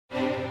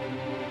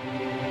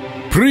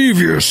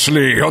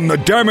Previously on the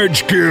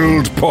Damage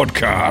Guild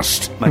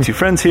podcast. My two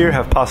friends here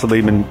have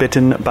possibly been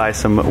bitten by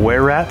some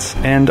were-rats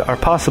and are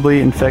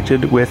possibly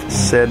infected with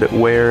said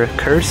were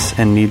curse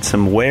and need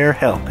some were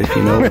help, if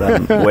you know what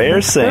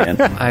I'm saying.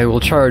 I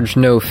will charge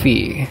no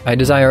fee. I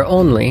desire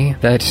only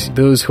that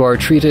those who are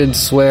treated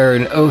swear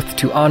an oath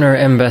to honor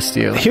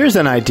Embestial. Here's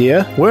an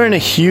idea. We're in a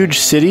huge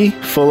city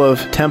full of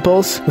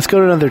temples. Let's go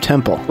to another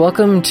temple.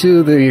 Welcome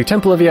to the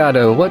Temple of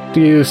Yado. What do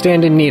you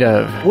stand in need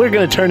of? We're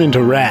going to turn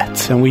into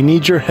rats, and we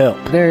need your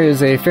help. There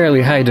is a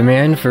fairly high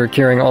demand for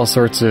curing all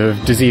sorts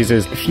of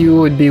diseases. If you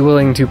would be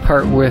willing to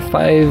part with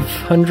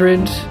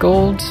 500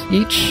 gold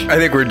each? I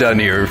think we're done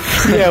here.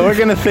 Yeah, we're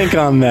going to think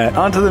on that.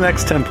 On to the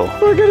next temple.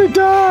 We're going to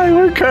die.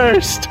 We're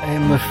cursed.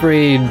 I'm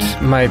afraid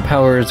my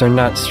powers are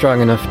not strong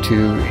enough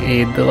to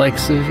aid the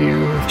likes of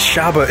you.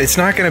 Shabba, it's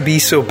not going to be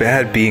so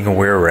bad being a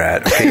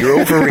were-rat. Okay,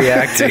 you're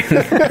overreacting.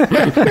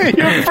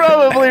 You're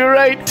probably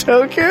right,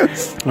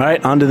 Tokas. All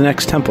right, on to the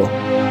next temple.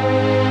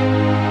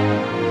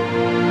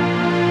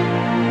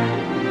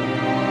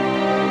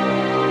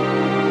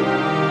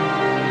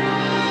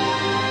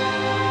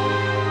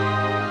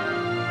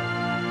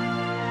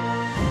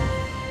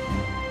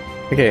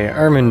 Okay,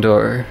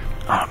 Armendor.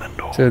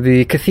 So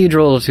the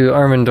cathedral to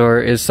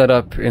Armendor is set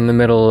up in the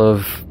middle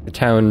of the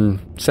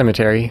town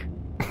cemetery.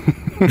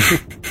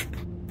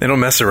 They don't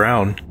mess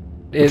around.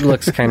 It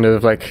looks kind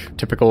of like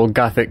typical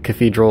Gothic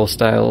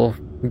cathedral-style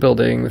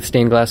building with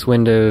stained glass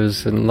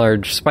windows and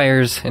large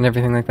spires and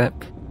everything like that.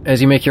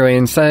 As you make your way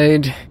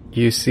inside,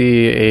 you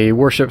see a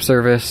worship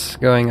service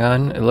going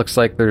on. It looks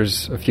like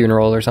there's a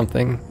funeral or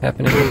something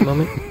happening at the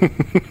moment.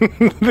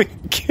 The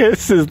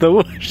Kiss is the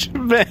worship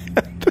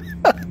band.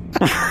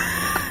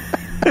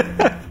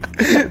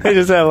 They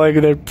just have like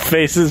their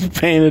faces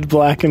painted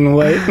black and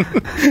white,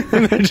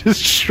 and they're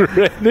just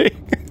shredding.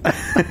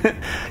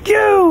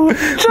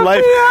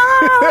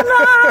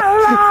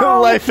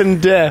 Life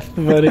and death,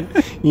 buddy.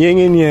 Yin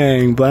and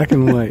yang, black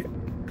and white.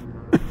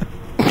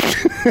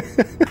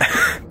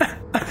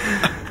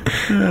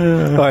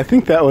 Oh, I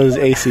think that was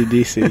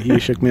AC/DC. You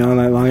shook me all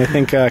night long. I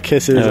think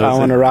Kiss is I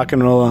Want to Rock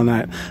and Roll All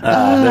Night.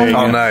 There you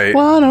All go. night.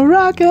 Wanna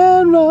rock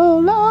and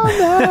roll all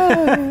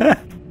night.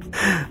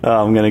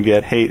 Oh, I'm going to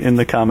get hate in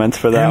the comments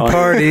for that And one.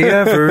 party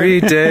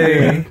every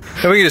day. And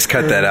we can just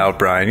cut that out,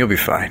 Brian. You'll be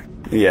fine.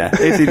 Yeah,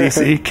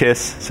 AC/DC, Kiss,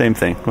 same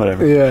thing,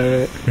 whatever. Yeah,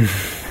 right.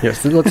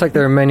 Yes, it looks like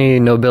there are many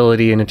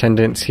nobility in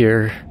attendance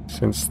here,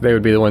 since they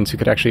would be the ones who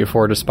could actually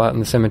afford a spot in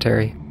the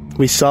cemetery.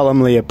 We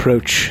solemnly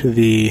approach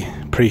the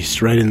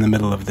priest right in the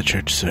middle of the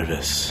church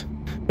service.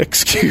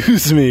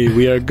 Excuse me,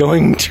 we are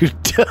going to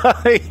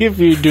die if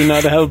you do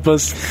not help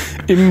us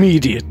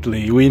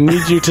immediately. We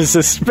need you to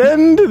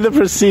suspend the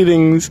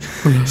proceedings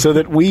so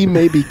that we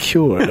may be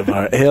cured of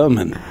our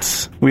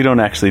ailments. We don't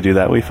actually do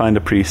that. We find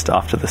a priest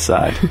off to the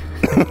side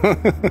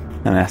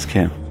and ask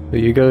him. So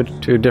you go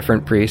to a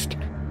different priest.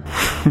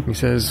 He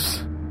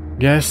says,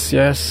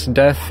 yes,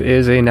 death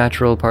is a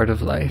natural part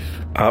of life.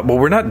 Well,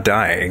 we're not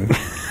dying.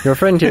 Your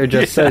friend here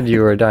just said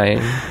you were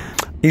dying.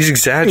 He's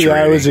exaggerating.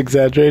 Yeah, I was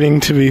exaggerating,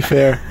 to be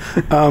fair.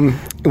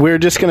 We're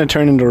just going to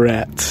turn into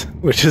rats,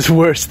 which is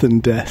worse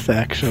than death,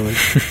 actually.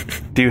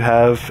 Do you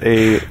have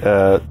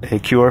a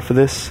cure for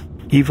this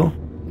evil?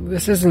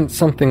 This isn't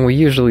something we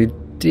usually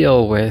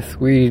deal with.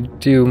 We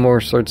do more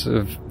sorts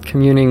of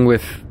communing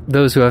with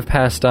those who have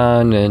passed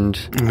on and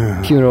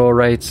funeral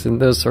rites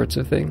and those sorts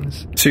of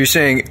things. So you're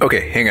saying,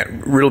 okay, hang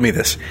on, riddle me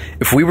this.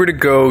 If we were to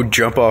go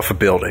jump off a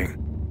building,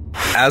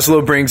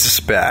 Azlo brings us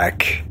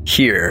back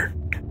here,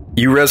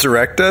 you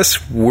resurrect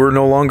us, we're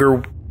no longer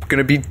going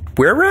to be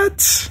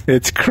were-rats?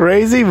 It's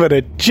crazy, but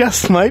it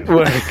just might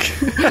work.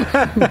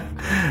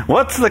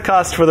 What's the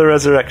cost for the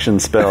resurrection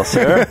spell,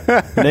 sir?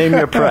 Name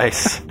your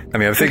price. I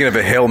mean, I'm thinking of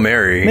a Hail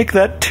Mary. Make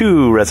that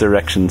 2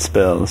 resurrection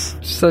spells.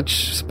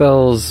 Such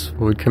spells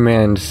would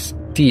command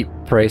steep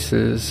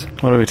prices.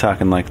 What are we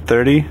talking, like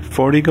 30,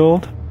 40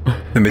 gold?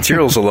 The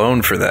materials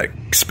alone for that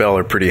spell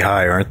are pretty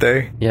high, aren't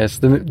they? Yes,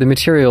 the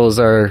materials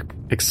are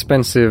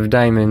expensive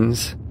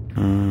diamonds.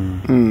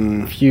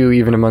 Few,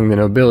 even among the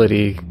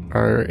nobility,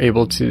 are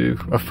able to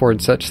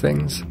afford such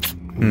things.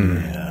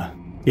 Yeah.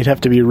 You'd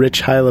have to be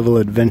rich, high-level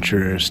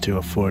adventurers to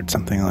afford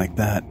something like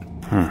that.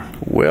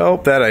 Well,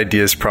 that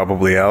idea is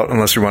probably out,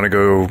 unless we want to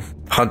go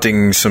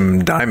hunting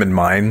some diamond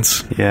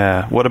mines.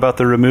 Yeah. What about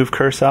the remove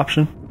curse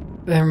option?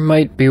 There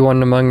might be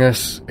one among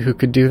us who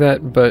could do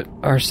that, but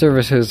our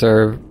services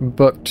are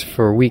booked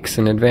for weeks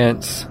in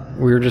advance.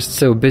 We're just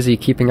so busy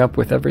keeping up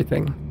with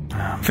everything.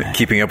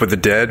 Keeping up with the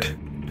dead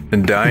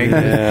and dying?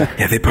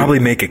 Yeah, they probably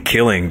make a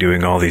killing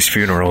doing all these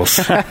funerals.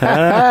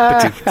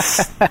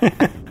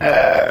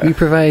 We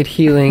provide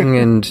healing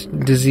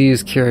and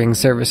disease-curing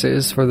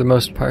services for the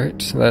most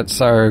part.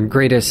 That's our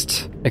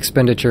greatest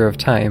expenditure of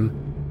time.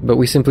 But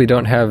we simply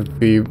don't have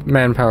the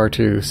manpower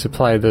to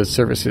supply those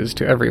services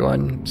to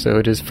everyone, so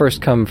it is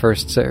first come,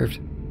 first served.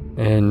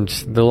 And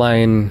the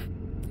line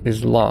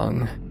is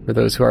long for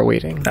those who are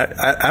waiting.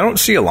 I don't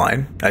see a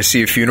line. I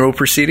see a funeral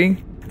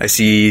proceeding, I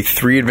see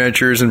 3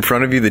 adventurers in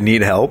front of you that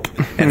need help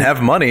and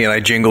have money, and I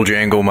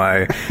jangle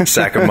my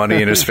sack of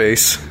money in his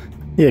face.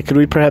 Yeah, could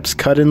we perhaps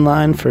cut in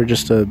line for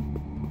just a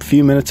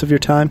few minutes of your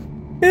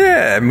time?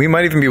 Yeah, and we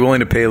might even be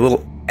willing to pay a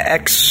little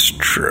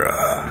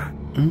extra.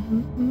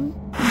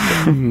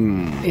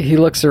 He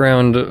looks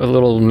around a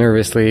little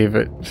nervously,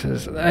 but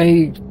says,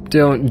 I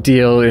don't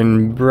deal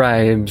in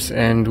bribes,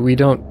 and we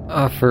don't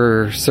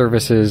offer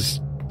services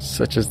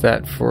such as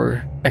that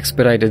for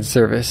expedited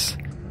service.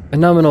 A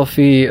nominal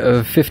fee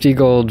of 50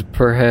 gold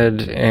per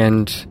head,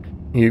 and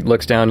he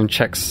looks down and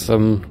checks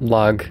some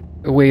log.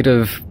 A wait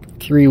of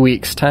 3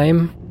 weeks'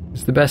 time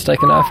is the best I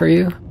can offer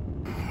you.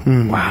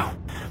 Wow.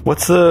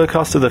 What's the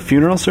cost of the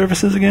funeral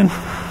services again?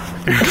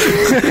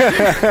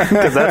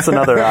 Because that's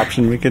another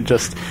option. We could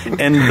just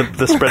end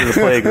the spread of the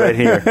plague right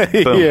here.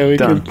 Boom, Yeah, we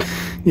done. could.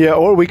 Yeah,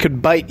 or we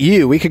could bite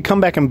you. We could come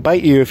back and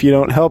bite you if you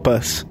don't help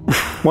us.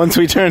 Once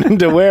we turn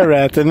into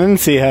were-rats, and then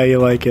see how you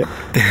like it.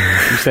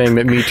 You're saying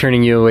that me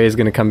turning you away is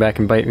going to come back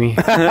and bite me?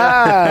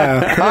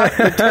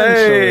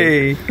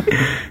 Hey!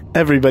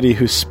 Everybody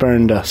who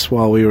spurned us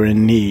while we were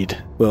in need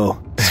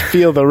will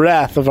feel the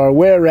wrath of our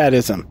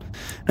were-ratism,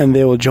 and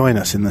they will join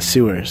us in the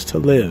sewers to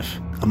live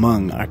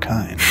among our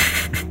kind.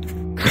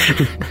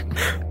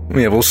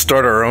 Yeah, we'll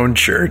start our own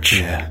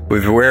church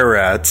with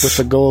were-rats. With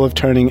the goal of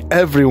turning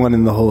everyone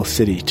in the whole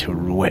city to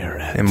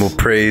were-rats. And we'll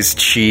praise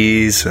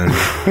cheese. And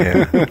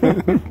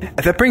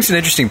that brings an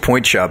interesting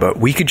point, Shabba.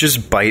 We could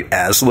just bite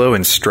Azlo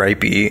and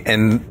Stripey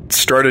and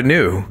start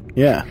anew.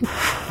 Yeah.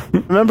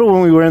 Remember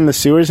when we were in the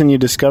sewers and you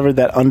discovered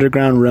that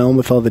underground realm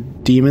with all the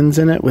demons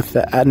in it? With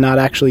the not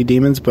actually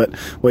demons, but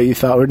what you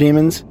thought were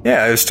demons?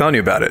 Yeah, I was telling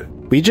you about it.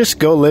 We just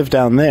go live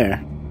down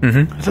there.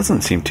 It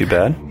doesn't seem too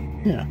bad.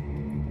 Yeah.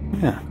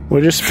 Yeah.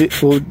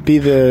 We'll be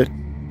the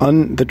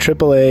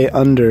AAA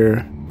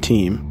under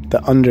team,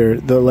 the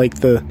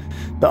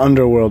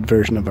underworld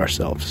version of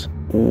ourselves.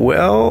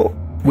 Well,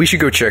 we should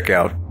go check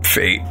out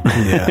Fate.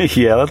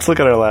 Yeah, let's look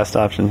at our last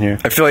option here.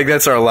 I feel like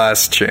that's our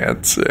last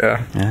chance.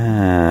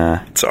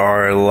 Yeah, it's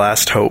our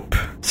last hope.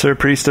 Sir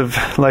Priest of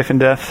Life and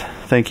Death,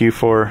 thank you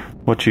for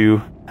what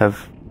you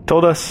have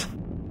told us.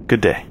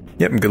 Good day.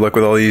 Yep, and good luck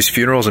with all these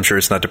funerals. I'm sure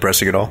it's not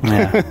depressing at all.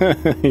 Yeah.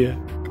 Yeah.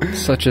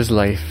 Such is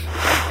life.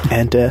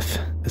 And death,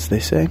 as they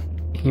say.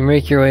 You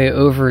make your way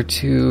over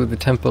to the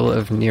Temple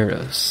of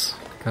Neros,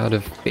 god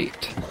of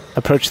fate.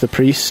 Approach the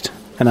priest,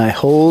 and I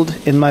hold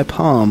in my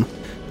palm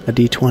a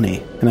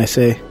d20, and I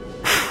say,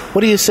 what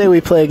do you say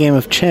we play a game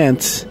of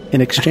chance in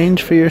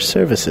exchange for your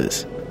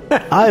services?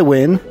 I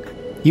win,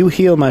 you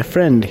heal my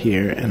friend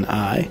here and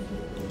I.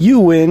 You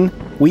win,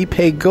 we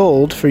pay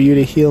gold for you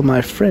to heal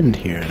my friend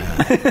here and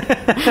I.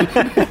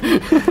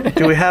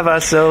 Do we have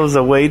ourselves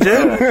a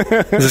wager?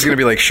 This is going to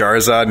be like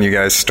Charizard, and you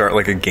guys start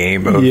like a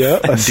game of a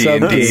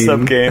D&D.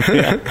 Sub-game.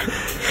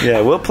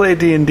 Yeah, we'll play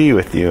D&D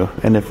with you,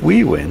 and if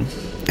we win...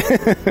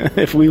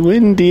 If we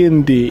win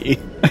D&D,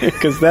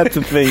 because that's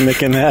a thing that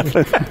can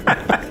happen.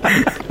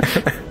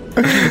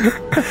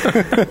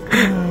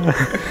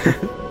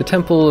 The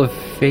Temple of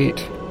Fate.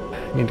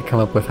 I need to come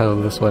up with how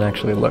this one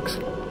actually looks.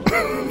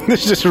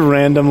 There's just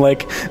random,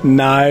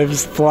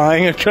 knives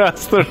flying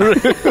across the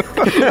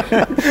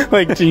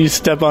room. You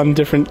step on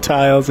different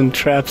tiles and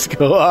traps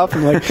go off,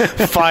 and,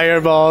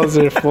 fireballs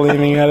are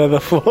flaming out of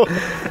the floor.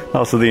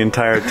 Also, the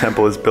entire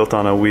temple is built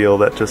on a wheel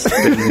that just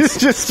spins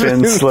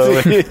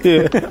slowly.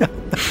 Yeah.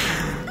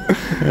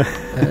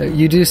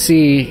 You do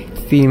see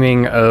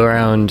theming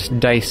around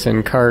dice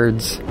and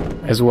cards,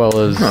 as well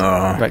as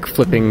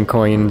flipping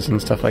coins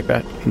and stuff like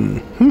that.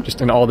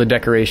 Just in all the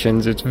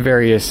decorations, it's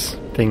various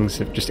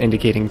things of just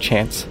indicating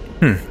chance.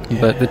 Yeah.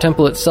 But the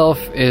temple itself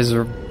is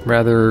a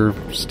rather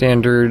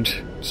standard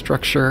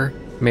structure,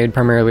 made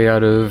primarily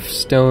out of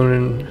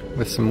stone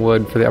with some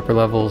wood for the upper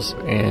levels,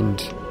 and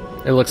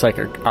it looks like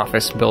an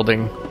office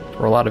building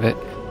for a lot of it.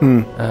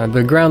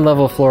 The ground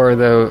level floor,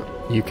 though,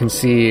 you can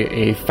see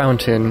a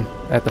fountain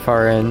at the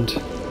far end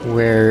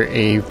where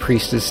a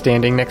priest is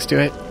standing next to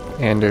it,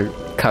 and a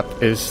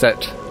cup is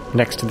set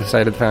next to the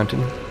side of the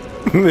fountain.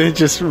 It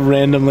just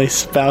randomly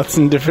spouts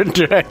in different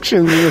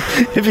directions.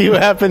 If you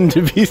happen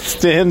to be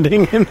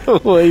standing in the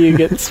way, you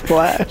get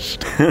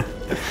splashed.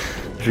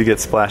 If you get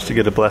splashed, you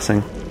get a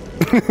blessing.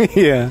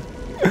 Yeah.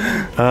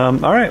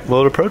 All right,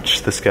 we'll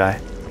approach this guy.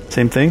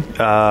 Same thing.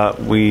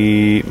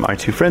 My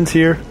two friends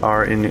here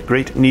are in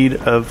great need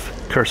of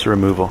curse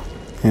removal.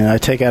 Yeah, I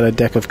take out a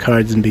deck of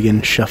cards and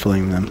begin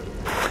shuffling them,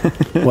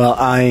 while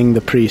eyeing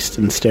the priest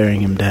and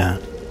staring him down.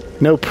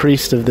 No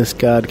priest of this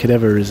god could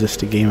ever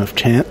resist a game of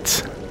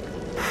chance.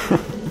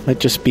 Might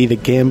just be the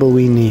gamble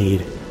we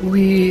need.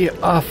 We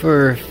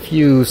offer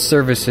few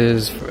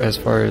services as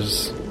far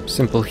as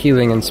simple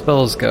healing and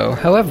spells go.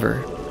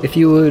 However, if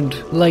you would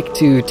like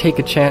to take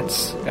a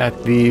chance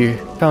at the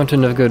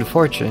Fountain of Good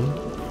Fortune...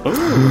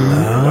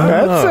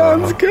 That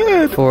sounds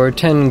good. For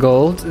 10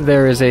 gold,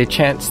 there is a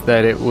chance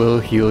that it will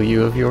heal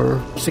you of your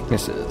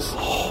sicknesses.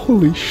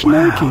 Holy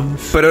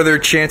schnakies. But are there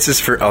chances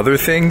for other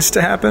things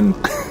to happen?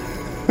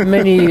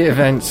 Many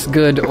events,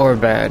 good or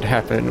bad,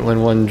 happen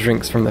when one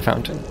drinks from the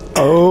fountain.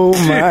 Oh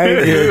my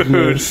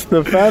goodness.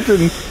 The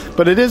fountain.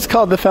 But it is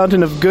called the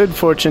Fountain of Good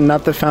Fortune,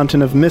 not the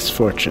Fountain of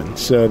Misfortune.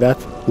 So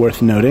that's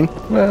worth noting.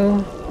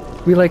 Well,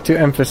 we like to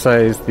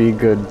emphasize the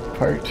good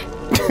part.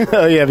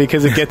 Oh yeah,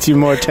 because it gets you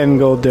more 10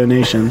 gold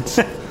donations.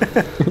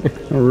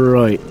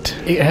 Right.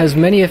 It has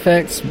many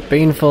effects,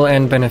 baneful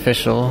and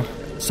beneficial.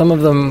 Some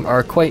of them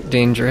are quite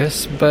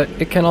dangerous, but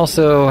it can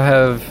also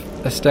have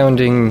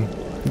astounding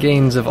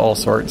gains of all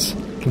sorts.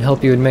 It can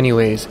help you in many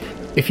ways.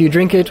 If you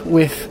drink it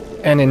with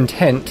an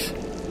intent,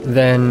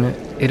 then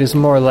it is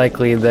more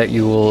likely that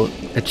you will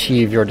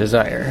achieve your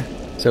desire.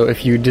 So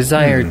if you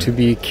desire to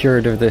be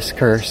cured of this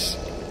curse,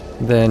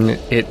 then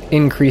it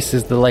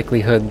increases the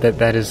likelihood that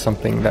that is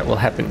something that will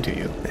happen to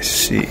you. I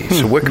see.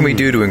 So what can we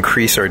do to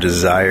increase our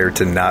desire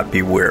to not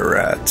be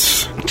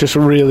were-rats? Just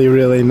really,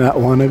 really not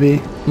want to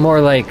be.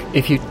 More like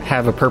if you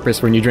have a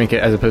purpose when you drink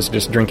it as opposed to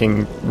just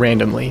drinking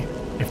randomly.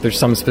 If there's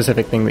some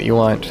specific thing that you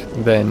want,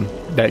 then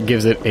that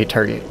gives it a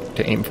target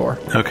to aim for.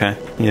 Okay,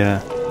 yeah.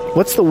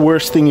 What's the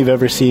worst thing you've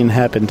ever seen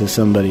happen to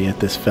somebody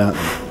at this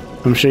fountain?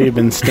 I'm sure you've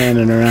been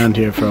standing around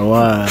here for a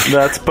while.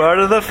 That's part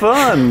of the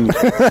fun.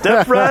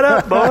 Step right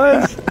up,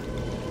 boys.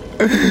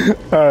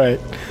 All right.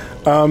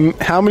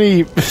 How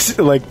many,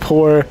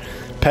 poor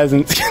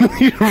peasants can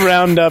we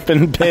round up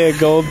and pay a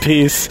gold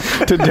piece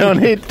to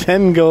donate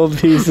 10 gold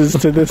pieces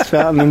to this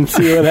fountain and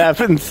see what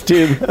happens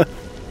to them?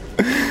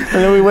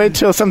 And then we wait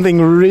till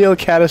something real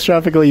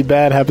catastrophically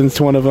bad happens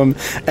to one of them,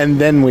 and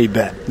then we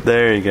bet.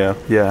 There you go.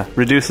 Yeah.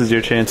 Reduces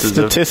your chances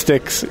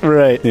Statistics,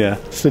 right. Yeah.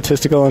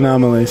 Statistical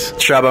anomalies.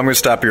 Shabba, I'm going to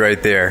stop you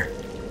right there.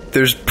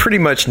 There's pretty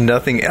much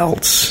nothing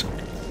else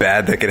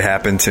bad that could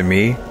happen to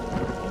me.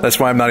 That's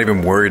why I'm not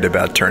even worried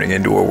about turning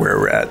into a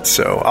were-rat,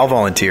 so I'll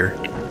volunteer.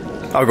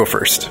 I'll go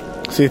first.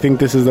 So you think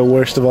this is the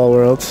worst of all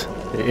worlds?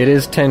 It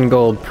is 10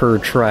 gold per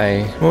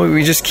try. Well,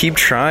 we just keep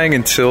trying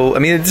until... I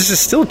mean, this is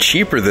still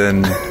cheaper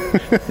than...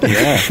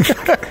 Yeah.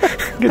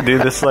 You could do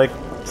this,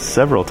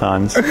 several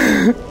times.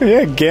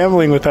 Yeah,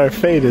 gambling with our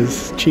fate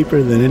is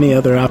cheaper than any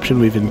other option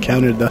we've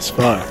encountered thus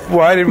far.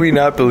 Why did we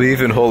not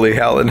believe in Holy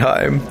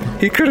Hallenheim?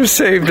 He could have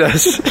saved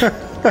us.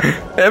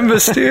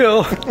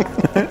 Embastille.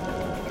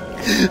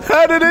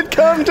 How did it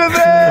come to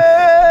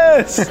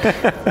this?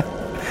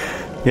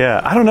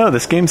 Yeah, I don't know.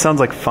 This game sounds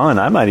like fun.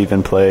 I might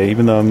even play,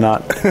 even though I'm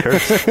not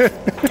cursed.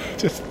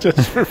 just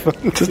for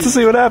fun. Just to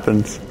see what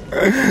happens.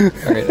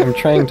 Alright, I'm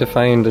trying to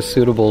find a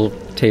suitable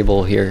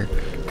table here.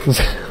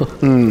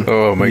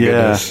 Oh my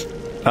goodness.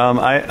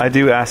 I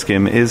do ask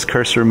him, is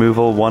curse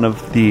removal one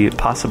of the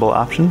possible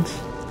options?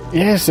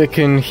 Yes, it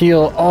can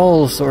heal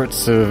all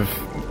sorts of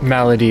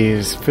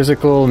maladies.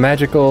 Physical,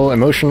 magical,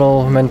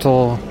 emotional,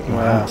 mental,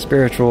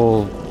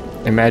 spiritual,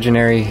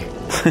 imaginary.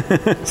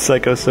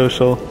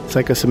 Psychosocial,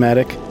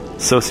 Psychosomatic.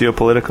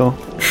 sociopolitical.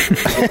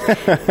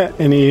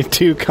 Any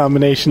two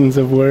combinations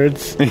of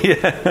words?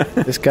 Yeah.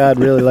 This god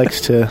really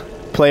likes to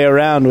play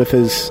around with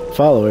his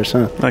followers,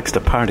 huh? Likes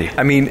to party.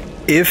 I mean,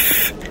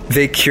 if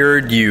they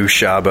cured you,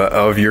 Shabba,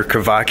 of your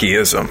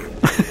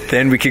Kavakiism,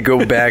 then we could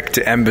go back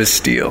to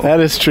Embastille. That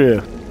is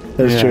true.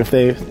 That is true. If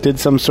they did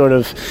some sort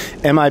of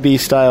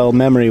MIB-style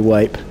memory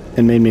wipe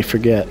and made me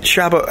forget.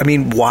 Shabba, I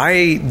mean,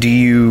 why do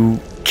you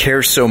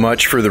care so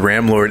much for the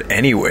Ramlord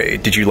anyway?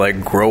 Did you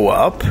grow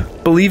up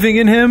believing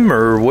in him,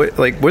 or what?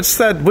 What's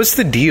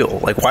the deal?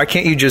 Why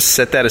can't you just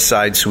set that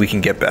aside so we can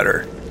get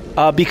better?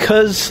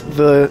 Because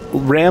the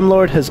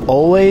Ramlord has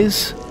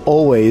always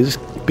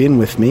been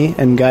with me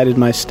and guided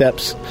my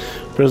steps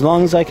for as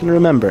long as I can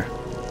remember.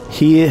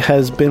 He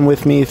has been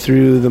with me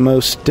through the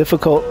most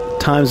difficult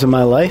times of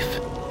my life,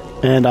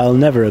 and I'll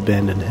never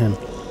abandon him.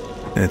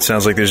 It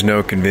sounds like there's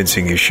no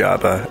convincing you,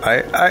 Shabba.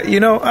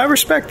 I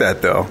respect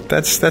that, though.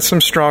 That's some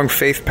strong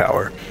faith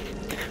power.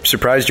 I'm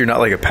surprised you're not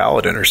like a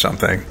paladin or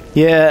something.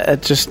 Yeah,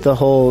 it just that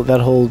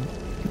whole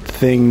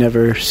thing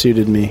never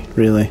suited me,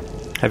 really.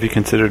 Have you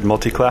considered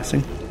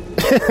multi-classing?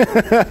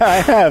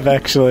 I have,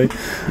 actually.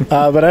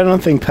 But I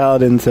don't think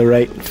paladin's the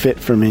right fit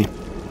for me.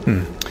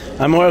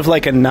 I'm more of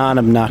a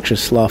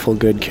non-obnoxious lawful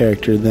good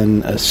character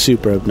than a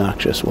super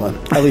obnoxious one.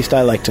 At least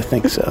I like to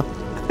think so.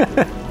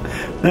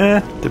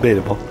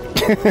 Debatable.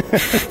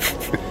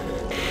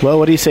 Well,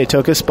 what do you say,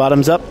 Tokas?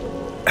 Bottoms up?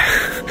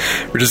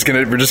 We're just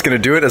gonna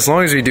do it as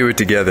long as we do it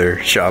together,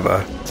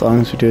 Shabba. As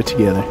long as we do it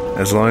together.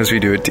 As long as we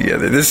do it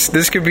together.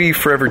 This could be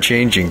forever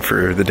changing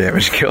for the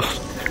Damage Guild.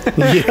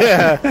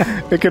 Yeah,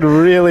 it could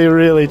really,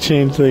 really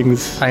change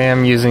things. I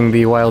am using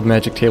the Wild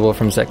Magic table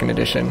from 2nd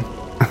edition.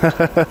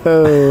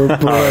 Oh,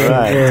 boy. All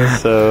right.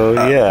 So,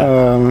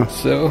 yeah.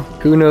 So,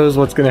 who knows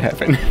what's going to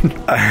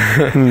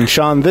happen?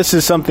 Sean, this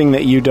is something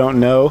that you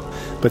don't know,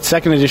 but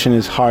 2nd edition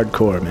is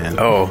hardcore, man.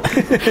 Oh.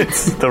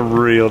 It's the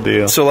real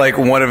deal. So,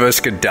 one of us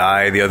could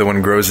die, the other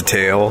one grows a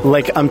tail?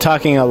 I'm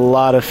talking a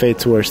lot of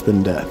fates worse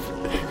than death.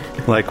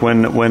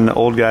 When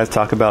old guys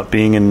talk about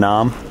being in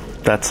Nam,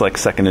 That's like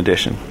second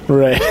edition.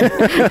 Right.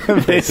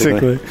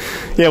 Basically.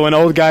 Yeah, when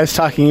old guys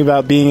talking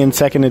about being in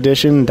second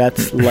edition,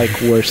 that's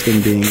like worse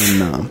than being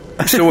in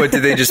So what,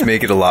 did they just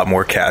make it a lot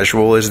more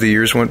casual as the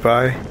years went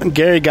by?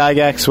 Gary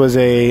Gygax was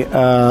a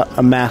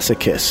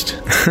masochist.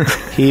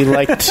 He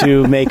liked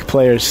to make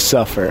players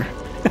suffer.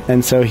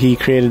 And so he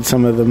created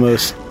some of the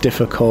most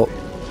difficult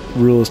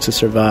rules to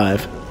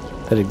survive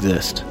that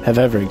have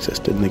ever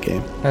existed in the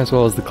game. As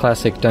well as the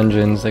classic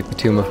dungeons like the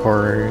Tomb of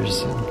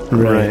Horrors.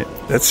 Right.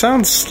 That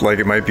sounds like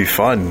it might be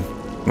fun.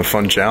 A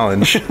fun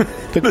challenge.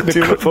 The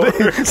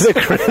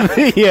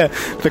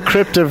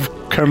crypt of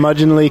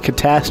curmudgeonly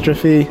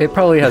catastrophe. It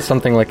probably has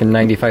something like a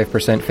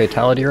 95%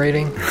 fatality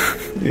rating.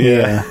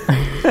 Yeah.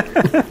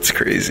 It's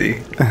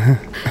crazy.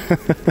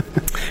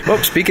 Well,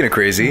 speaking of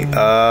crazy,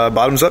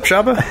 bottoms up,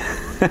 Shabba?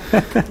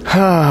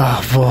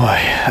 Oh, boy.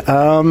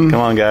 Come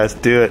on, guys,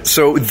 do it.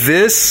 So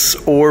this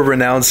or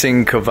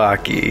renouncing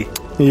Kavaki?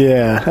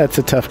 Yeah, that's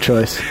a tough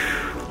choice.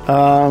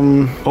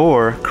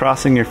 Or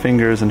crossing your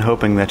fingers and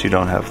hoping that you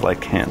don't have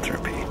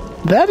lycanthropy.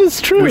 That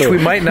is true. Which we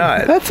might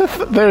not.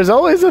 There's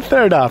always a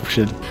third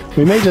option.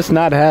 We may just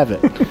not have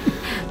it.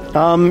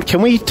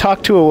 Can we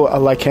talk to a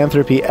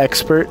lycanthropy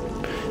expert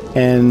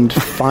and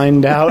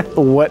find out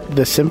what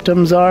the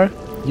symptoms are?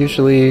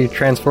 Usually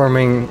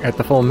transforming at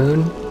the full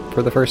moon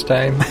for the first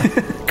time.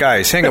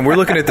 Guys, hang on. We're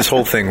looking at this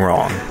whole thing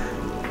wrong.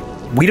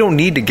 We don't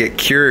need to get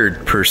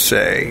cured, per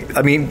se.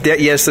 I mean,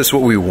 yes, that's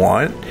what we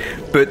want.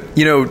 But,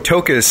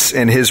 Tokas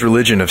and his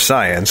religion of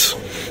science,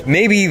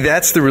 maybe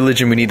that's the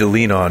religion we need to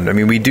lean on. I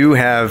mean, we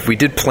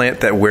did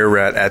plant that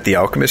were-rat at the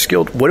Alchemist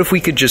Guild. What if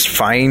we could just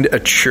find a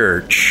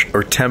church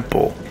or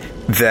temple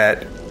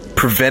that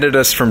prevented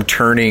us from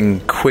turning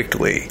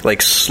quickly,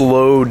 like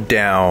slowed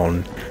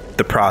down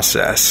the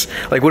process?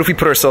 Like, what if we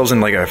put ourselves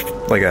in like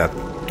a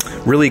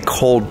really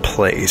cold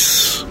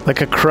place?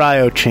 Like a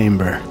cryo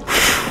chamber.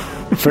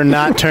 For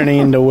not turning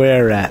into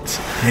were-rats.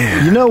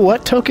 Yeah. You know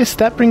what, Tokas?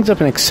 That brings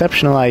up an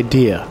exceptional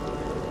idea.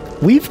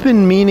 We've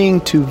been meaning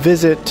to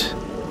visit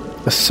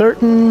a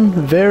certain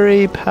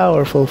very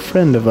powerful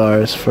friend of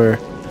ours for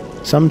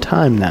some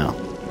time now.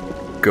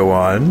 Go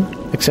on.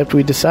 Except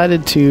we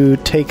decided to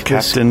take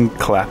Captain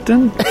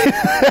Clapton?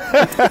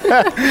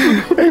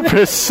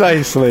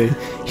 Precisely.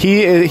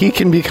 He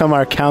can become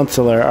our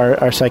counselor,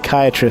 our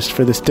psychiatrist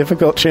for this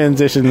difficult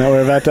transition that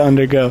we're about to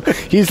undergo.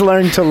 He's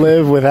learned to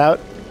live without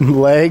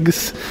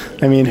legs.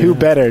 I mean, who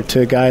better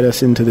to guide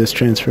us into this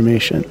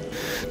transformation?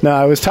 No,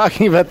 I was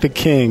talking about the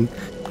king.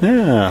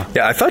 Yeah,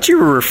 I thought you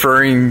were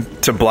referring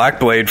to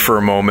Blackblade for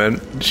a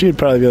moment. She'd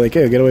probably be like,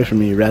 "Hey, get away from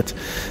me, you rats."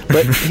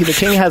 But the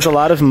king has a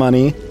lot of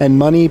money, and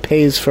money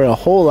pays for a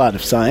whole lot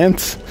of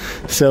science,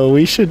 so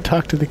we should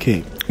talk to the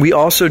king. We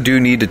also do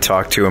need to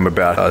talk to him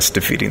about us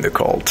defeating the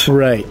cult.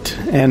 Right,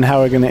 and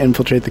how we're going to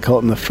infiltrate the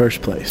cult in the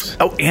first place.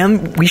 Oh,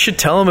 and we should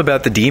tell him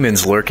about the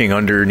demons lurking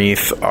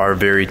underneath our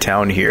very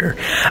town here.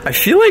 I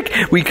feel like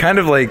we kind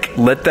of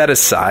let that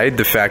aside,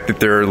 the fact that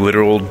there are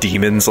literal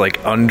demons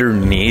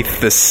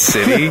underneath the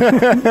city.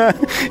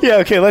 Yeah,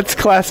 okay, let's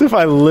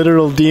classify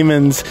literal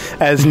demons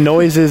as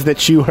noises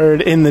that you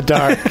heard in the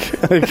dark.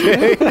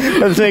 Okay?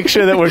 Let's make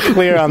sure that we're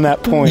clear on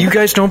that point. You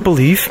guys don't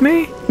believe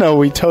me? No,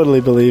 we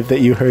totally believe that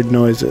you heard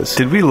noises.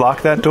 Did we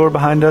lock that door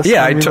behind us?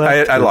 Yeah,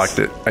 I locked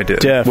it. I did.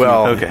 Definitely.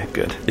 Well, okay,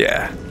 good.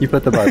 Yeah. You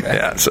put the bar back.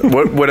 Yeah, so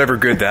whatever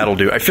good that'll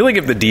do. I feel like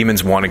if the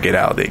demons want to get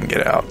out, they can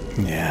get out.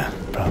 Yeah,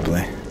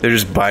 probably. They're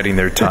just biding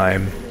their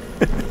time.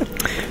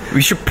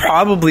 We should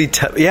probably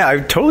I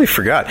totally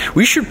forgot.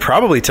 We should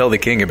probably tell the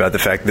king about the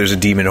fact that there's a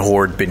demon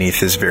horde beneath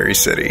his very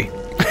city.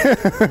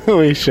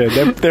 We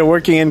should. They're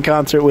working in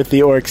concert with the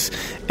orcs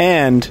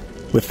and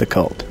with the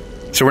cult.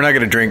 So we're not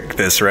going to drink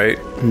this, right?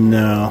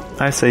 No.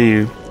 I say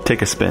you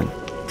take a spin.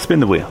 Spin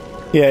the wheel.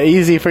 Yeah,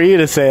 easy for you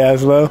to say,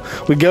 Azlo.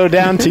 We go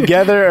down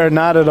together or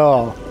not at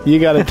all. You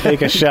got to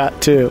take a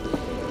shot, too.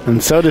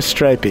 And so does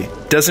Stripey.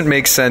 Doesn't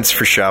make sense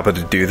for Shabba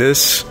to do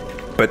this,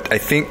 but I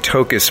think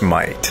Tokas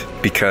might,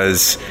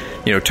 because,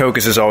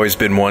 Tokas has always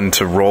been one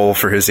to roll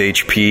for his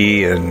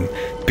HP and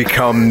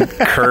become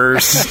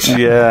cursed.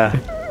 Yeah.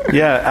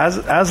 Yeah,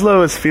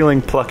 Azlo is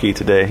feeling plucky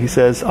today. He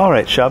says, "All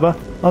right, Shabba,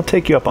 I'll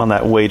take you up on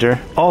that wager.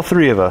 All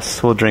three of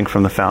us will drink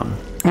from the fountain."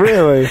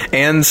 Really?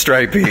 And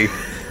Stripey.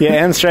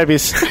 Yeah, and Stripey.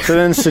 So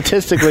then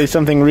statistically,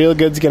 something real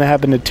good's going to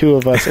happen to two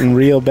of us and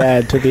real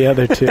bad to the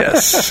other two.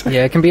 Yes.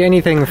 Yeah, it can be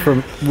anything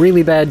from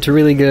really bad to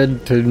really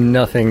good to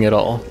nothing at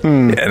all. Yeah,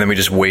 and then we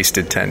just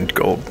wasted 10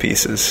 gold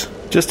pieces.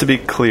 Just to be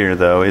clear,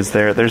 though,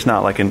 there's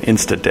not like an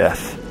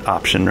insta-death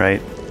option,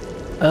 right?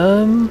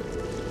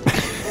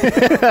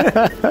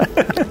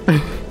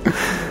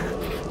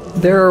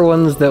 There are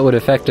ones that would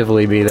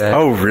effectively be that.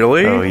 Oh,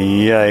 really? Oh,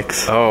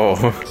 yikes.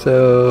 Oh.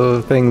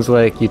 So, things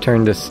like you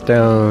turn to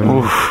stone.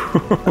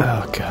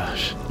 Oh,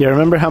 gosh. Yeah,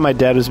 remember how my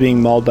dad was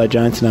being mauled by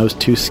giants and I was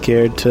too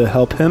scared to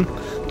help him?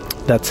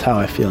 That's how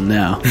I feel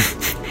now.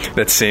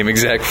 That same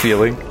exact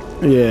feeling?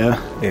 Yeah.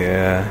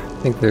 Yeah.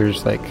 I think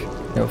there's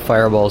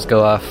fireballs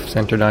go off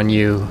centered on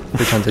you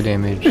for tons of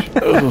damage.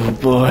 Oh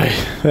boy,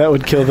 that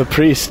would kill the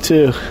priest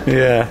too.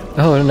 Yeah.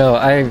 Oh no,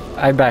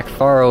 I back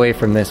far away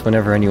from this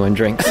whenever anyone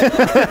drinks.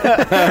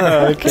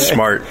 Okay.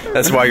 Smart.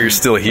 That's why you're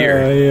still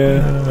here.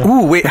 Yeah.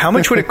 Ooh, wait, how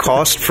much would it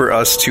cost for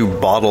us to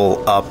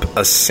bottle up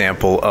a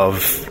sample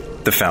of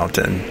the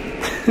fountain?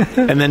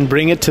 And then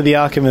bring it to the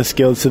Alchemist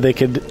Guild so they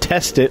could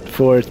test it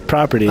for its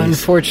properties.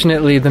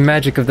 Unfortunately, the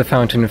magic of the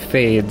fountain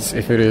fades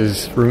if it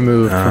is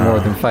removed for more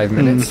than 5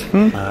 minutes.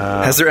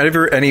 Has there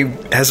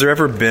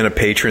ever been a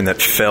patron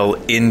that fell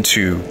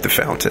into the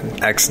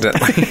fountain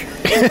accidentally?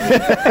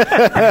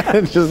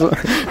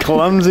 Just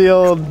clumsy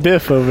old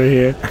Biff over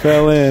here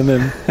fell in,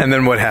 And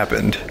then what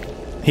happened?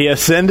 he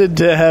ascended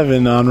to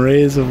heaven on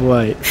rays of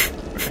light.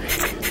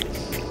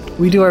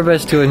 We do our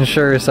best to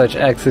ensure such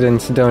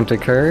accidents don't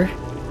occur,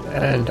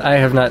 and I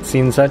have not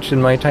seen such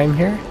in my time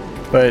here,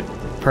 but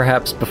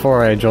perhaps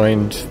before I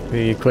joined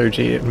the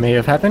clergy it may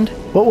have happened.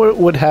 What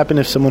would happen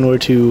if someone were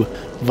to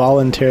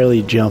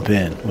voluntarily jump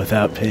in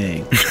without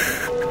paying?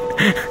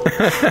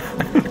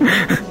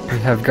 We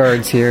have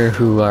guards here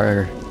who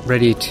are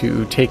ready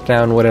to take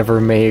down whatever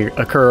may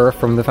occur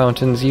from the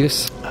fountain's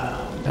use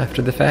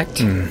after the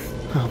fact.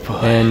 Oh boy.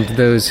 And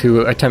those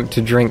who attempt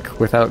to drink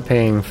without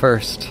paying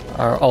first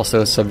are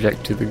also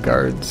subject to the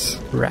guards'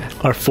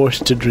 wrath. Are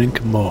forced to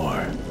drink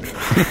more.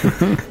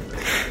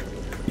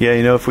 Yeah,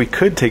 if we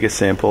could take a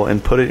sample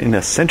and put it in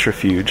a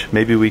centrifuge,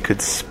 maybe we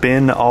could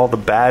spin all the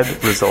bad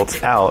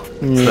results out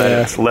so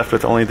that it's left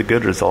with only the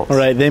good results. All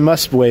right, they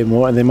must weigh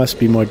more, they must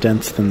be more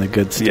dense than the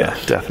good stuff. Yeah,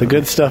 definitely. The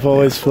good stuff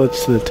always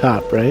floats to the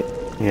top, right?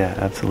 Yeah,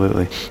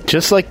 absolutely.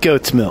 Just like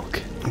goat's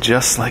milk.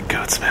 Just like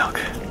goat's milk.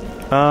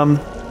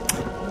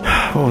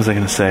 What was I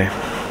going to say?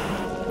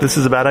 This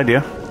is a bad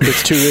idea.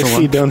 It's too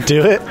risky, don't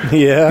do it.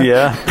 Yeah.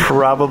 Yeah,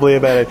 probably a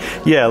bad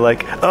idea. Yeah,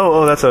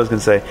 oh, that's what I was going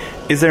to say.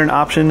 Is there an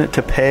option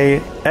to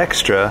pay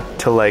extra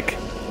to,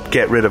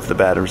 get rid of the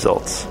bad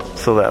results?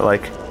 So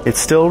that, it's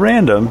still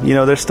random.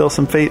 There's still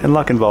some fate and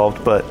luck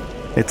involved, but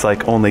it's,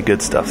 only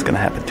good stuff's going to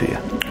happen to you.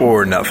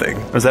 Or nothing.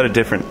 Or is that a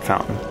different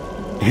fountain?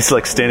 He's,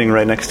 standing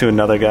right next to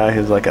another guy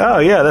who's like, oh,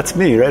 yeah, that's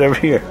me, right over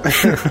here.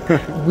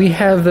 We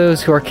have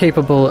those who are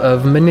capable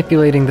of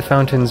manipulating the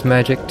fountain's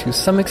magic to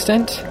some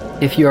extent.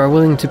 If you are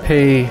willing to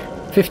pay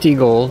 50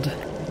 gold,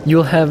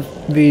 you'll have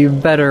the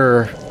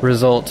better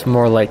result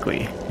more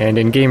likely. And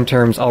in game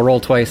terms, I'll roll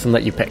twice and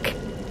let you pick.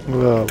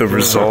 Whoa. The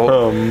result.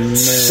 Oh, man.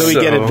 So we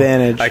get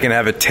advantage. I can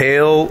have a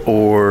tail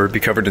or be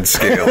covered in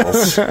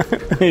scales.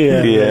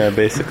 Yeah,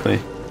 basically.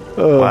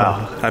 Oh.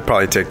 Wow. I'd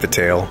probably take the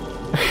tail.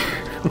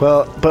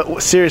 Well,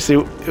 but seriously,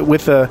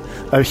 with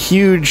a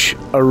huge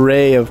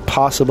array of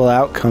possible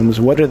outcomes,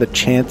 what are the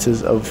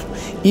chances of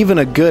even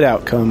a good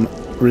outcome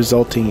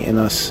resulting in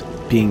us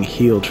being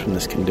healed from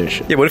this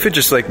condition? Yeah, what if it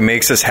just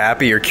makes us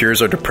happy or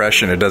cures our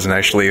depression? It doesn't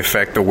actually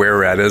affect the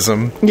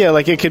were-ratism. Yeah,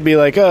 it could be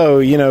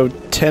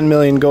 10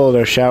 million gold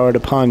are showered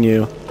upon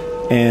you,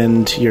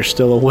 and you're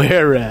still a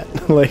were-rat.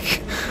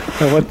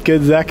 What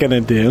good's that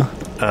gonna do?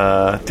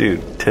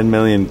 Dude, 10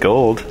 million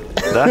gold.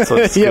 That's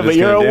what's Yeah, but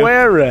you're a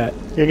were-rat.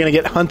 You're gonna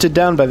get hunted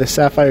down by the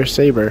Sapphire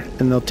Saber,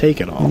 and they'll take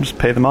it all. Just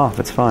pay them off.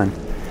 It's fine.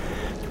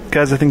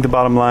 Guys, I think the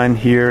bottom line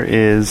here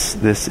is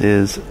this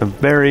is a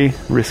very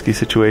risky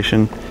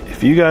situation.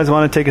 If you guys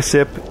want to take a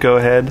sip, go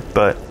ahead.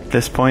 But at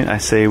this point, I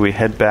say we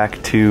head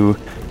back to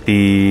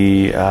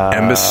the...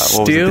 Embassy?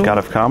 What was it, the God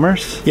of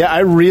Commerce? Yeah, I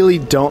really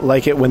don't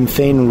like it when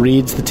Thane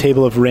reads the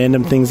table of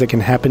random things that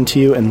can happen to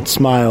you and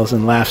smiles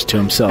and laughs to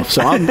himself.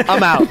 So I'm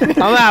out.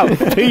 I'm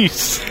out.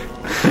 Peace.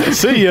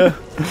 See ya.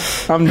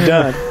 I'm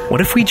done. What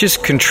if we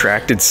just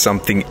contracted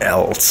something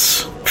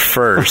else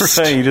first?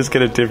 You just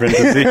get a different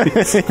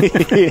disease.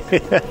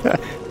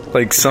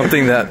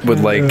 Something that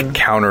would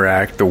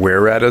counteract the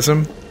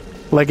were-ratism?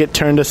 It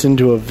turned us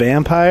into a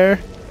vampire,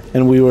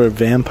 and we were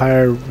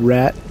vampire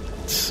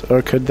rats?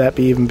 Or could that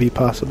even be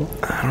possible?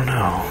 I don't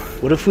know.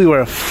 What if we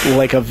were a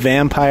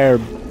vampire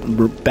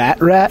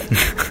bat rat?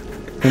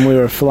 And we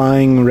were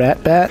flying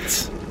rat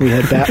bats? We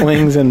had bat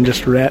wings and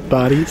just rat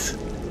bodies?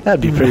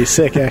 That'd be pretty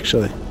sick,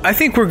 actually. I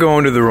think we're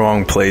going to the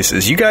wrong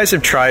places. You guys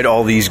have tried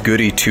all these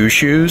goody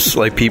two-shoes,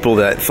 people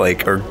that,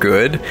 are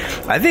good.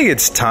 I think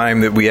it's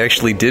time that we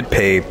actually did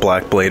pay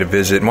Blackblade a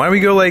visit. And why don't we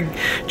go,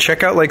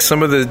 check out,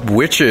 some of the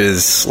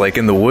witches,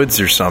 in the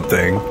woods or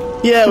something?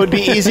 Yeah, it would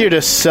be easier to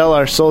sell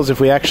our souls if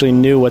we actually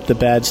knew what the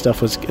bad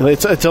stuff was.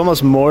 It's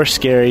almost more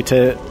scary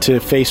to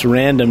face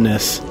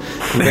randomness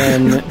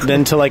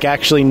than to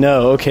actually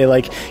know. Okay,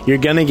 you're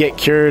gonna get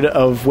cured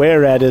of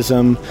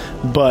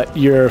were-ratism, but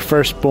your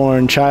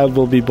firstborn child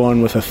will be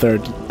born with a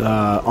third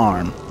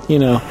arm.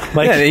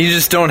 Yeah, you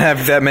just don't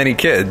have that many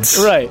kids,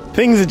 right?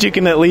 Things that you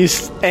can at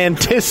least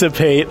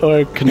anticipate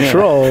or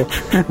control.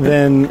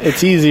 Then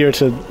it's easier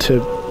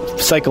to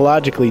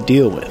psychologically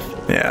deal with.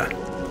 Yeah.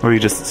 Or you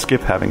just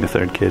skip having a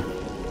third kid.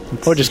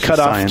 Or just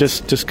cut off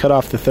just cut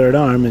off the third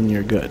arm and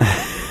you're good.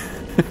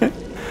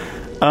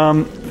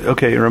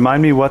 Okay,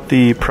 remind me what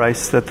the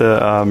price that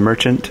the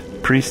merchant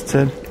priest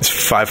said? It's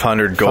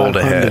 500 gold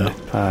 500. ahead.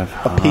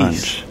 500. A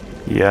piece.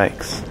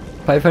 Yikes.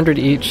 500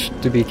 each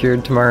to be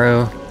cured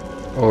tomorrow,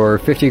 or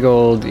 50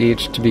 gold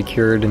each to be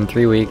cured in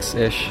 3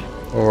 weeks-ish,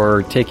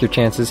 or take your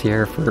chances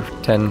here for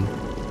 10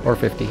 or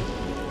 50.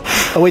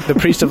 Oh, wait, the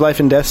Priest of Life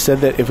and Death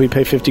said that if we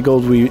pay 50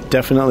 gold, we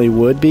definitely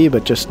would be,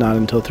 but just not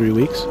until 3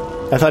 weeks?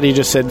 I thought he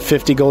just said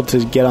 50 gold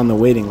to get on the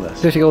waiting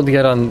list. 50 gold to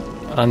get on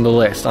the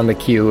list, on the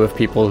queue of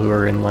people who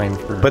are in line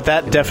for... But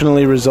that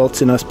definitely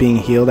results in us being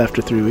healed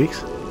after 3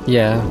 weeks?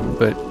 Yeah,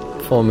 but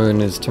full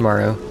moon is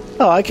tomorrow.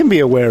 Oh, I can be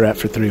a were-rat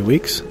for 3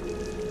 weeks,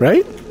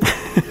 right?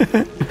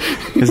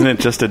 Isn't it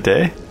just a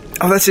day?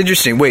 Oh, that's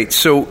interesting. Wait,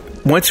 so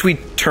once we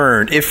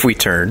turn, if we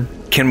turn,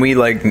 can we,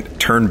 like,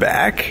 turn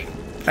back?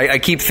 I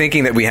keep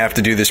thinking that we have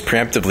to do this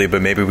preemptively,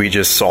 but maybe we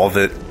just solve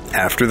it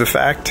after the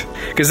fact?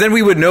 Because then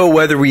we would know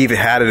whether we even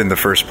had it in the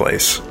first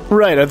place.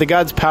 Right. Are the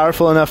gods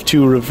powerful enough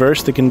to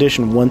reverse the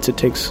condition once it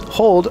takes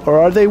hold, or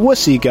are they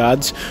wussy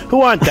gods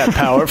who aren't that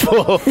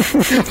powerful?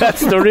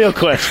 That's the real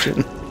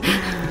question.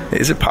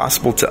 Is it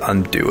possible to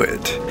undo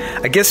it?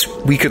 I guess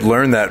we could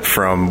learn that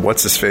from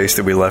what's-his-face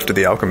that we left at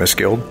the Alchemist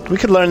Guild. We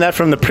could learn that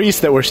from the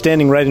priest that we're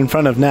standing right in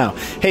front of now.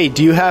 Hey,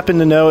 do you happen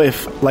to know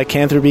if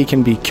lycanthropy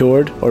can be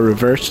cured or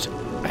reversed?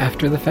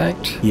 After the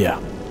fact? Yeah.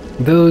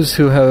 Those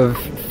who have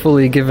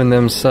fully given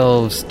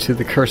themselves to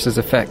the curse's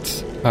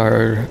effects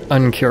are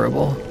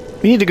uncurable.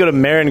 We need to go to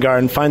Marengar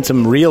and find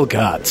some real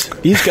gods.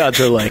 These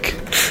gods are, like,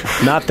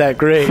 not that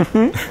great.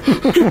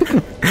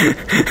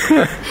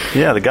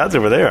 Yeah, the gods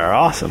over there are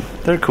awesome.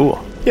 They're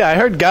cool. Yeah, I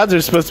heard gods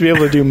are supposed to be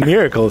able to do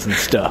miracles and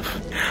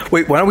stuff.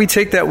 Wait, why don't we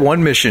take that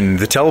one mission,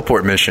 the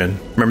teleport mission?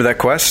 Remember that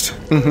quest?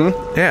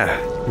 Mm-hmm. Yeah.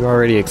 You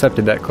already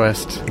accepted that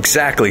quest.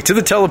 Exactly. To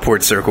the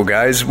teleport circle,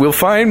 guys. We'll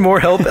find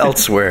more help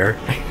elsewhere.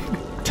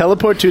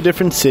 Teleport to a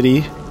different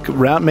city,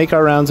 make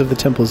our rounds of the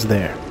temples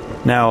there.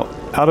 Now,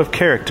 out of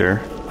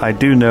character, I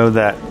do know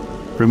that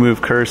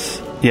remove curse.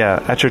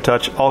 Yeah, at your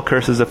touch, all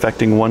curses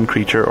affecting one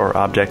creature or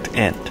object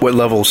end. What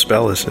level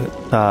spell is it?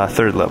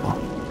 3rd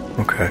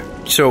level. Okay.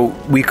 So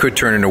we could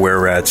turn into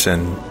were-rats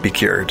and be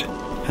cured.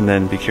 And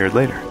then be cured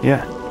later.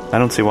 Yeah. I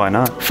don't see why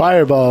not.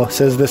 Fireball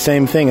says the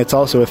same thing. It's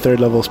also a 3rd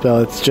level spell.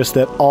 It's just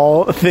that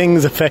all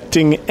things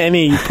affecting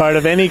any part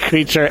of any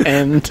creature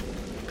end.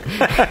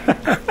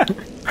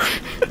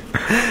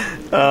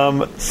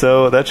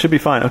 So that should be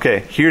fine.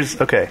 Okay,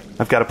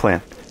 I've got a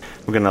plan.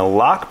 We're going to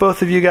lock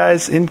both of you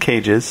guys in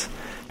cages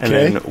and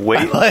then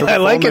wait till the I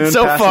full like moon it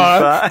so passes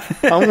far.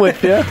 by. I'm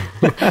with you.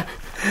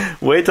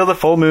 Wait till the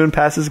full moon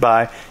passes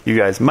by. You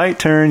guys might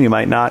turn, you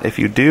might not. If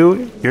you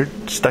do, you're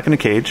stuck in a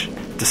cage,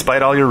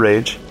 despite all your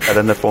rage, and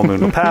then the full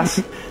moon will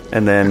pass,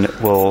 and then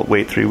we'll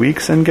wait 3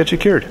 weeks and get you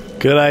cured.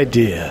 Good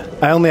idea.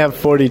 I only have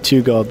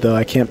 42 gold, though.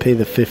 I can't pay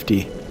the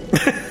 50.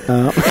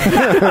 Dang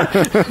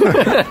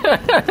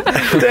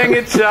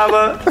it,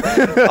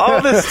 Shabba.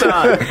 All this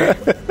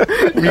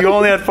time. You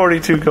only had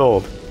 42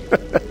 gold.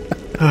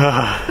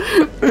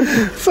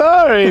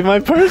 Sorry, my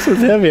purse was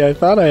heavy. I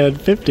thought I had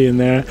 50 in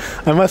there.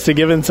 I must have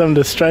given some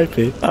to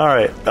Stripey. All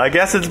right. I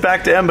guess it's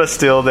back to Emba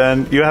still,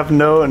 then. You have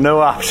no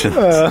options.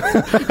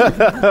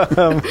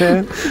 Oh,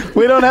 man.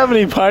 We don't have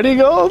any party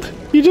gold?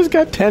 You just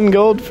got 10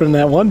 gold from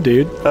that one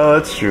dude. Oh,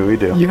 that's true. We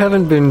do. You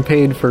haven't been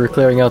paid for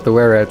clearing out the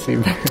were-rats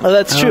either. Oh,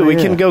 that's true. Oh, We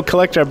yeah. can go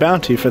collect our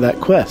bounty for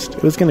that quest.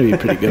 It was going to be a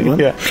pretty good one.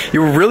 Yeah.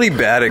 You were really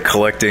bad at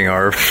collecting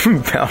our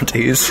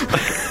bounties.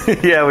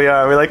 Yeah, we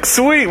are. We're like,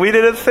 sweet, we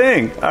did a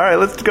thing. All right,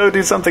 let's go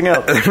do something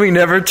else. We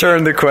never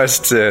turned the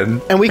quests in.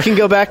 And we can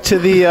go back to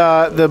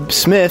the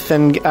smith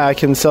and I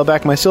can sell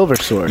back my silver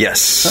sword.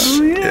 Yes.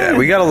 Oh, yeah.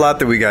 We got a lot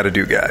that we got to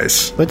do,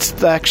 guys.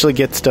 Let's actually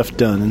get stuff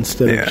done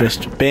instead Yeah. of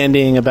just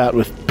bandying about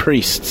with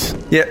priests.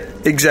 Yeah,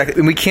 exactly.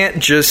 And we can't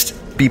just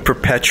be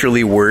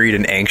perpetually worried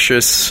and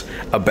anxious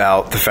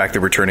about the fact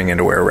that we're turning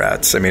into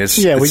were-rats. I mean,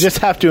 We just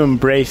have to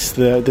embrace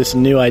this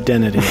new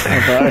identity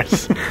of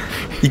ours.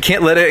 You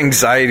can't let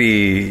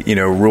anxiety,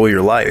 rule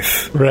your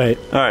life. Right.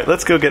 All right,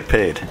 let's go get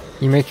paid.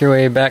 You make your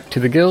way back to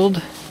the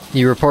guild.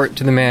 You report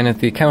to the man at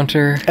the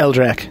counter.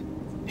 Eldrak.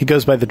 He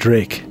goes by the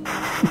Drake.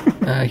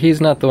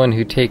 He's not the one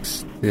who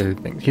takes the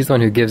thing. He's the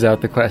one who gives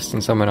out the quest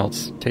and someone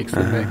else takes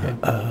the thing.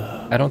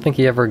 I don't think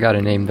he ever got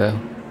a name, though.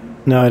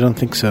 No, I don't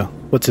think so.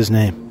 What's his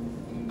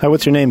name? Hi,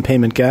 what's your name,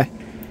 payment guy?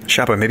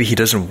 Shabba, maybe he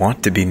doesn't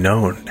want to be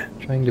known.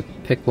 Trying to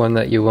pick one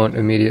that you won't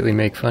immediately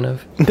make fun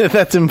of.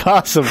 That's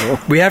impossible.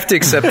 We have to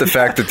accept the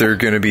fact that there are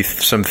going to be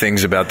some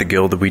things about the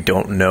guild that we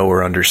don't know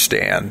or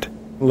understand.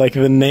 Like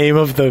the name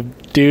of the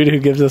dude who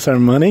gives us our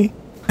money?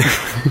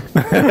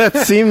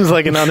 That seems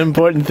like an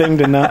unimportant thing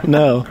to not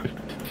know.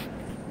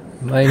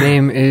 My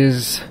name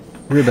is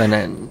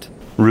Ribbanend.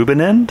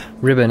 Rubinend?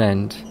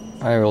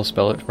 Ribbanend. I will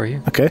spell it for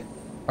you. Okay.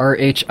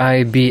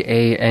 Ribbanend.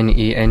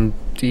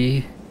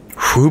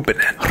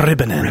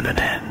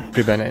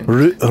 Ribbanend.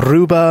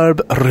 Rhubarb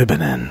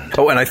Ribbanend.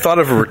 Oh, and I thought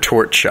of a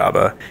retort,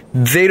 Shabba.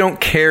 They don't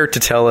care to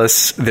tell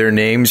us their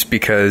names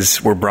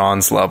because we're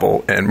bronze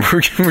level, and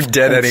we're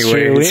dead That's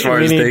anyway true. as far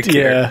as they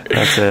care. Yeah.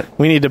 That's it.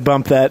 We need to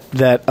bump that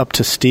up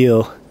to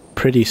steel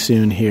pretty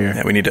soon here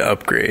Yeah, we need to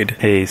upgrade.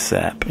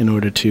 ASAP. in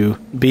order to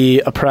be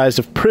apprised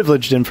of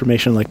privileged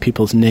information like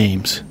people's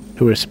names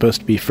who we're supposed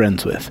to be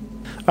friends with.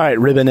 All All right,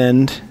 ribbon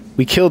end.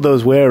 We killed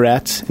those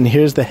were-rats, and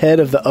here's the head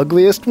of the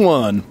ugliest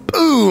one.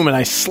 Boom! And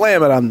I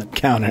slam it on the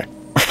counter.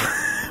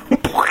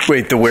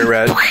 Wait, the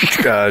were-rat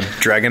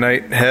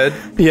Dragonite head?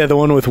 Yeah, the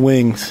one with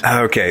wings.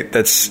 Okay,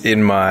 that's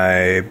in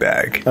my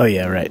bag. Oh,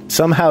 yeah, right.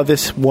 Somehow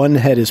this one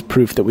head is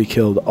proof that we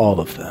killed all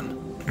of them.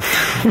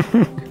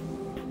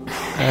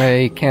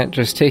 I can't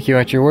just take you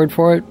at your word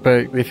for it,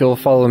 but if you'll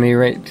follow me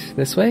right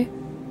this way.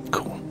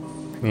 Cool.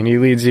 And he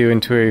leads you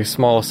into a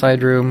small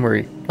side room where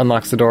he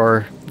unlocks the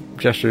door,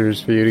 gestures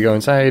for you to go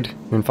inside,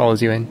 and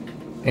follows you in.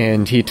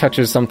 And he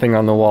touches something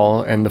on the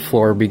wall, and the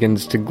floor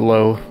begins to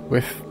glow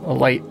with a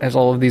light as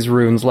all of these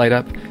runes light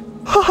up.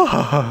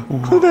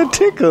 That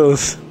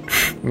tickles.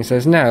 And he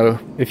says, now,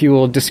 if you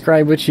will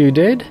describe what you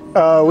did.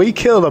 We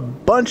killed a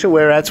bunch of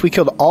were-rats. We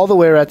killed all the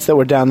were-rats that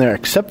were down there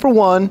except for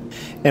one,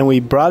 and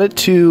we brought it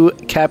to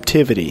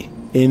captivity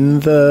in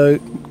the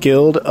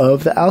Guild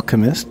of the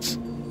Alchemists,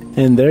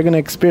 and they're going to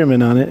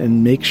experiment on it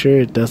and make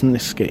sure it doesn't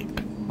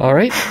escape. All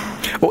right.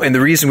 Oh, and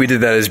the reason we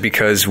did that is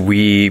because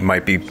we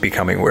might be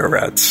becoming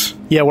were-rats.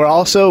 Yeah, we're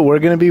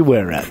going to be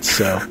were-rats,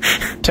 so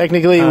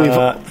technically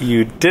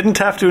You didn't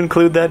have to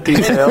include that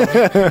detail.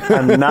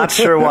 I'm not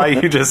sure why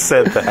you just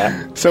said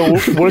that. So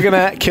we're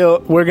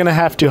gonna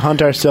have to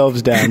hunt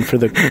ourselves down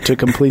to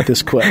complete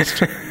this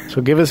quest.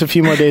 So give us a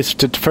few more days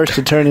to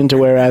turn into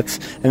were-rats,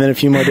 and then a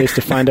few more days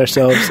to find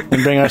ourselves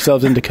and bring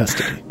ourselves into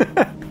custody.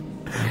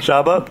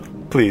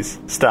 Shabba, please,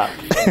 stop.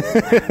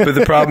 But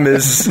the problem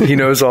is, he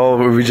knows all of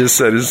what we just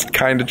said is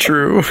kind of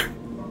true.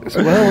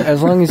 Well,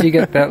 as long as you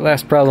get that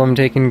last problem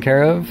taken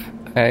care of,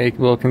 I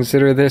will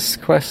consider this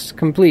quest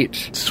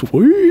complete.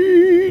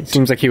 Sweet! It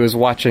seems like he was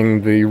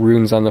watching the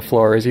runes on the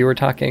floor as you were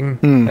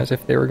talking, as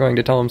if they were going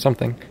to tell him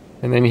something.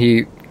 And then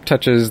he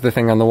touches the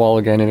thing on the wall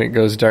again, and it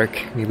goes dark.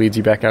 He leads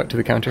you back out to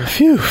the counter.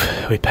 Phew,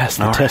 we passed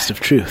the test of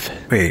truth.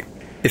 Wait,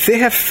 if they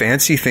have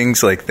fancy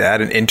things like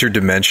that and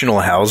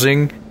interdimensional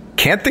housing,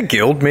 can't the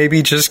guild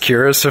maybe just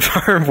cure us of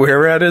our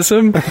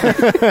were-ratism?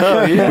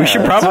 Oh, yeah. We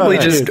should probably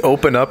just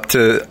open up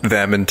to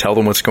them and tell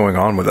them what's going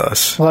on with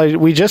us. Well,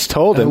 we just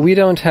told him. We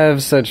don't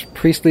have such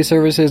priestly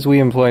services. We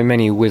employ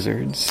many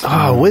wizards.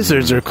 Oh,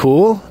 wizards are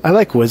cool. I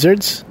like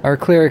wizards. Our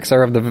clerics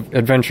are of the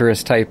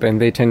adventurous type,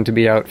 and they tend to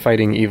be out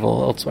fighting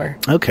evil elsewhere.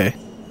 Okay.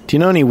 Do you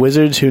know any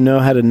wizards who know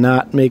how to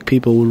not make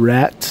people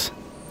rats?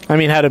 I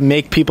mean, how to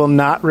make people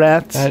not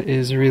rats? That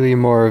is really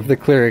more of the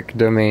cleric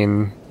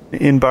domain.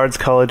 In Bard's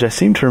College, I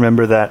seem to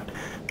remember that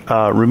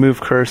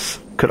Remove Curse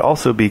could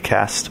also be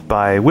cast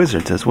by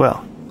wizards as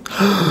well.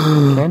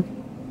 Okay.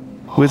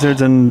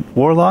 Wizards and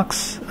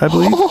warlocks, I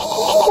believe.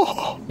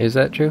 Is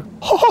that true?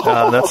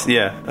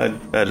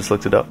 I just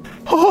looked it up.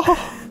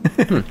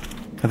 I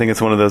think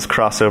it's one of those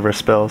crossover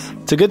spells.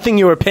 It's a good thing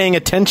you were paying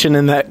attention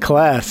in that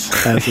class.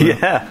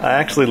 Azlo. Yeah, I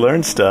actually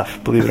learned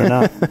stuff, believe it or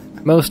not.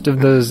 Most of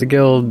those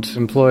guild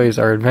employees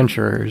are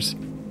adventurers.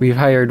 We've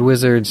hired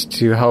wizards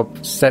to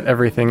help set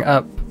everything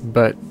up,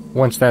 but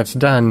once that's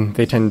done,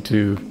 they tend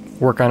to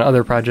work on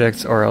other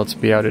projects or else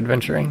be out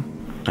adventuring.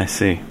 I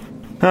see.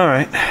 All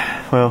right.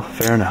 Well,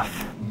 fair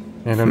enough.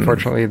 And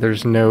unfortunately,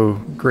 there's no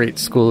great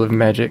school of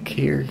magic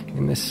here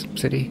in this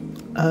city.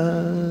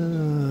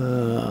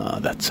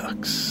 That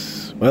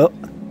sucks. Well,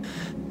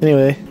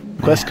 anyway,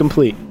 quest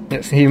complete.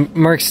 Yes, he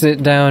marks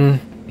it down.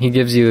 He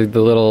gives you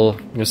the little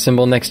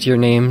symbol next to your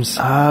names.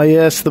 Ah,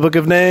 yes, the Book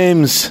of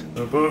Names.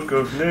 The Book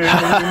of Names.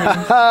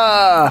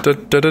 Da,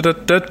 da, da, da,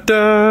 da,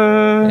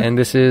 da. And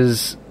this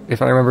is,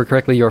 if I remember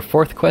correctly, your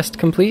fourth quest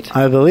complete?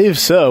 I believe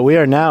so. We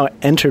are now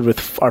entered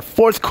with our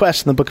fourth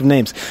quest in the Book of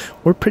Names.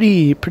 We're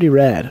pretty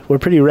rad. We're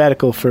pretty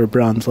radical for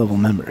bronze level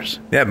members.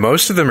 Yeah,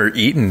 most of them are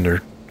eaten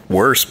or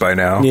worse by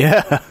now.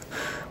 Yeah,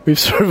 we've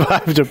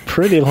survived a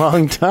pretty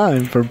long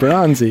time for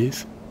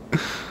bronzies.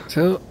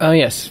 So,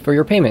 yes, for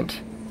your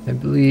payment. I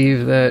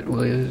believe that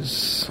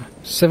was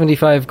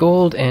 75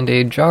 gold and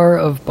a jar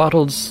of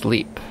bottled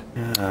sleep.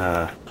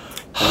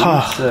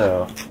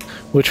 So,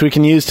 Which we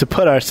can use to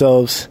put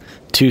ourselves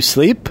to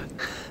sleep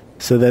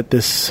so that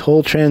this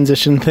whole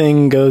transition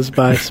thing goes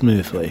by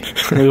smoothly.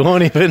 We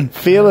won't even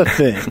feel a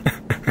thing.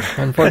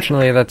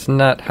 Unfortunately, that's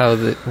not how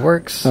it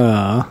works.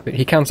 But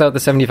he counts out the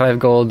 75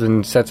 gold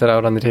and sets it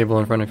out on the table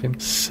in front of him.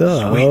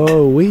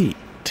 So sweet.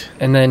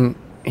 And then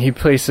he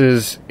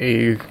places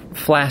a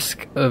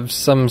flask of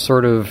some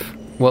sort of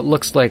what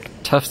looks like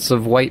tufts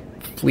of white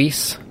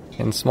fleece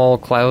and small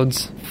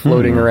clouds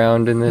floating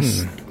around in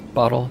this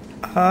bottle.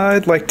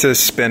 I'd like to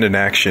spend an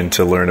action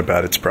to learn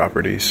about its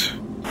properties.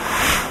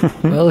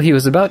 Well, he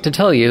was about to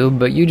tell you,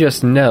 but you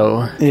just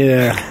know.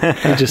 Yeah,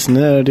 I just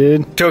know,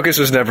 dude. Tokas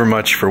was never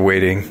much for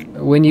waiting.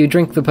 When you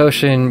drink the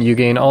potion, you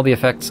gain all the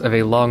effects of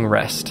a long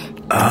rest.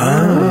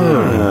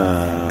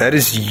 That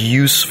is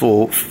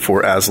useful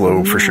for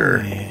Azlo for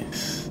sure.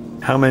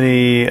 how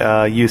many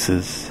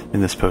uses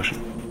in this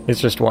potion? It's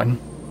just one.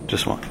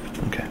 Just one.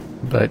 Okay.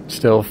 But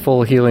still,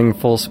 full healing,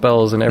 full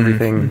spells, and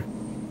everything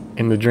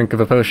in the drink of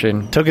a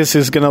potion. Tokas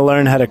is going to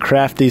learn how to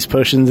craft these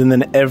potions, and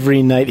then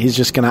every night he's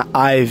just going to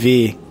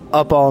IV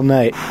up all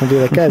night. He'll be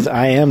like, guys,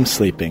 I am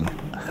sleeping.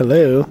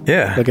 Hello.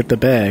 Yeah. Look at the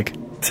bag.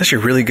 It's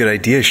actually a really good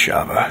idea,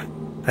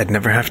 Shabba. I'd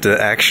never have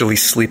to actually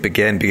sleep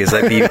again because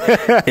I'd be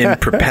in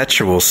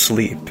perpetual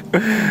sleep.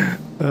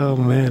 Oh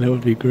man, it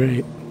would be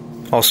great.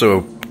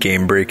 Also,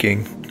 game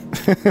breaking.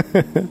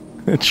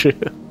 True.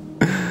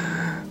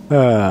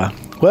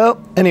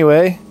 Well,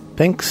 anyway,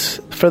 thanks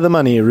for the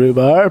money,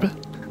 Rhubarb.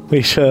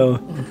 We shall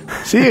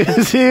see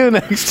you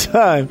next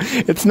time.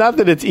 It's not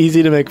that it's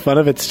easy to make fun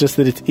of, it's just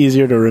that it's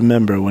easier to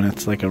remember when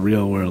it's like a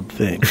real-world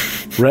thing.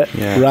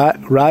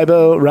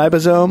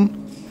 Ribosome?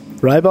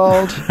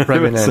 Ribald?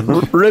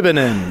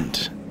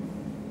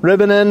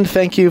 Ribbon-end,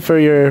 thank you for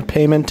your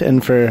payment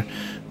and for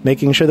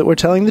making sure that we're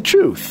telling the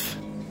truth.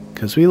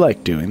 Because we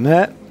like doing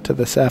that to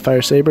the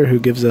Sapphire Saber who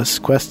gives us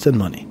quests and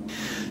money.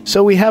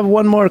 So we have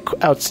one more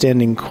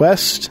outstanding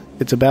quest.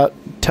 It's about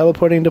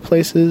teleporting to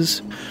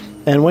places.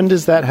 And when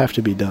does that have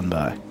to be done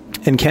by?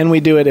 And can we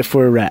do it if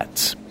we're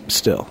rats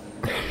still?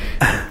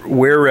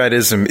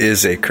 Were-ratism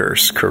is a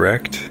curse,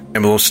 correct?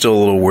 I'm still a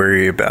little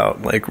worried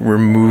about, like,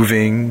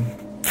 removing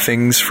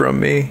things from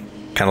me.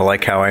 Kind of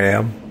like how I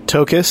am.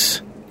 Tokas,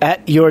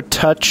 at your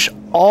touch,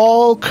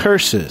 all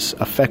curses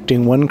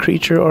affecting one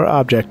creature or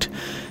object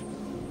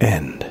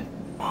end.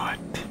 What?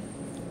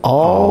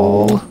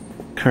 All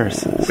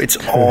curses. It's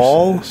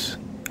all?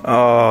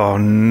 Oh,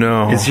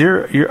 no.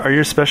 Are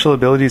your special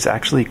abilities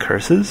actually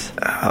curses?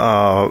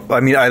 I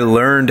mean, I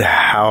learned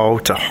how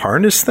to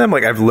harness them.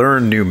 Like, I've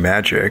learned new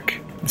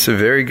magic. It's a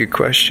very good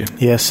question.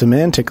 Yeah,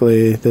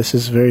 semantically, this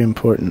is very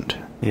important.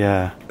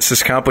 Yeah. This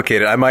is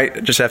complicated. I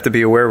might just have to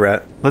be a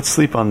were-rat. Let's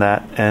sleep on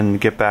that and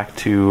get back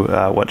to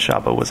what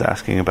Shabba was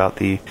asking about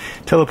the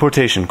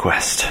teleportation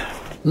quest.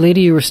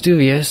 Lady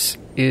Restuvius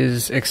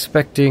is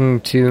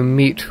expecting to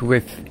meet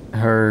with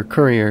her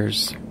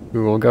couriers,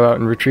 who will go out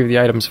and retrieve the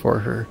items for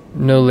her,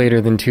 no later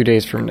than 2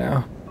 days from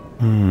now.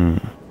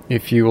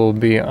 If you will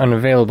be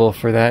unavailable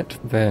for that,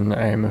 then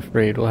I am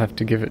afraid we'll have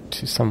to give it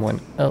to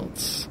someone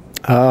else.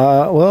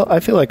 Well,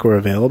 I feel like we're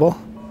available.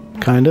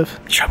 Kind of.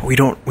 Shabba,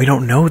 we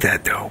don't know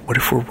that, though. What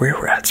if we're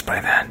were-rats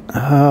by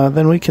then?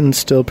 Then we can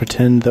still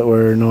pretend that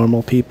we're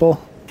normal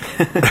people.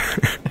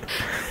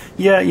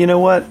 Yeah, you know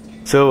what?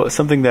 So,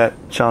 something that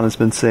Sean has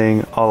been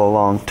saying all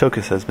along,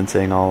 Tokas has been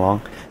saying all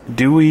along,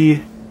 do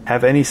we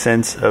have any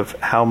sense of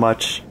how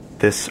much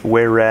this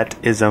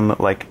were-rat-ism,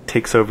 like,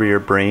 takes over your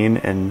brain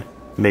and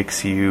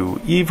makes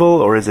you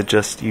evil, or is it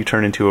just you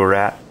turn into a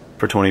rat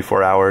for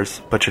 24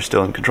 hours, but you're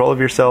still in control of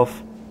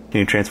yourself?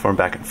 Can you transform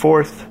back and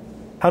forth?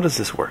 How does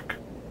this work?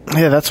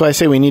 Yeah, that's why I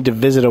say we need to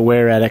visit a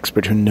were-rat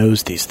expert who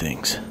knows these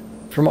things.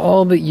 From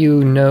all that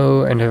you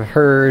know and have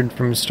heard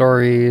from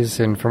stories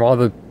and from all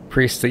the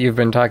priests that you've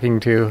been talking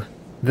to,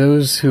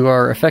 those who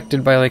are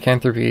affected by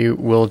lycanthropy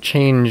will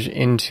change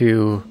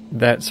into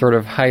that sort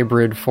of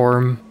hybrid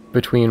form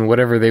between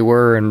whatever they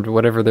were and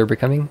whatever they're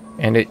becoming,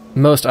 and it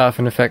most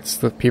often affects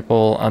the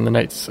people on the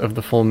nights of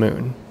the full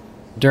moon.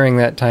 During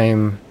that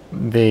time,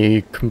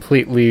 they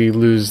completely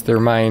lose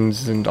their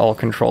minds and all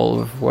control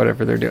of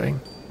whatever they're doing.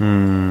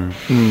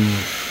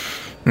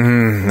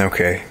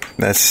 Okay.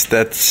 That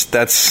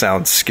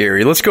sounds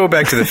scary. Let's go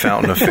back to the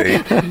Fountain of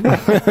Fate.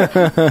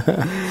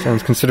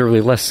 Sounds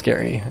considerably less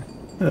scary.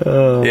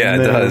 Oh, yeah,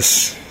 man. It does.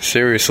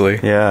 Seriously.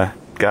 Yeah,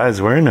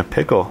 guys, we're in a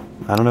pickle.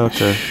 I don't know what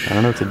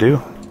to do.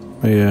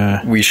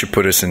 Yeah, we should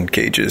put us in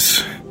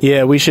cages.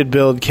 Yeah, we should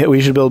build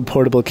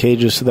portable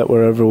cages so that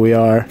wherever we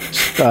are,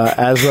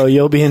 Azlo,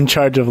 you'll be in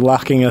charge of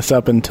locking us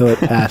up until it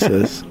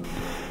passes.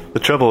 The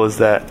trouble is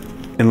that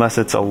unless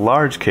it's a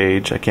large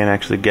cage, I can't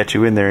actually get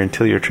you in there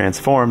until you're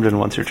transformed, and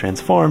once you're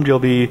transformed, you'll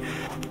be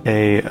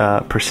a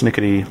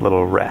persnickety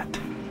little rat.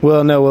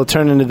 Well, no, we'll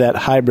turn into that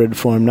hybrid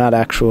form, not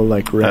actual,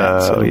 like,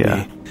 rats. Oh,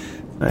 yeah.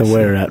 The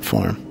were-rat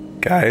form.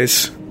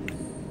 Guys,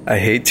 I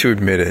hate to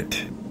admit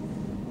it,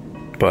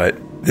 but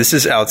this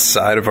is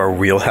outside of our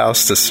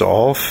wheelhouse to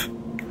solve.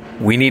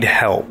 We need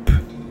help.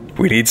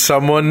 We need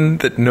someone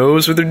that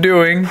knows what they're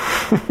doing.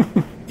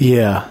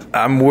 Yeah.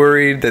 I'm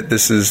worried that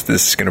this is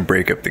going to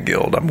break up the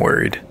guild. I'm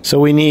worried. So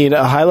we need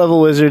a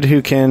high-level wizard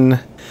who can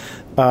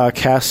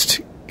cast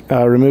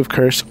Remove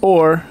Curse,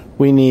 or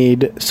we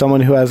need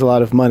someone who has a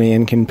lot of money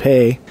and can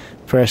pay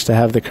for us to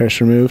have the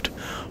curse removed,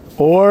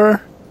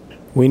 or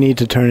we need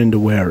to turn into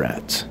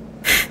were-rats.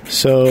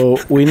 So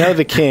we know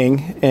the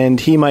king, and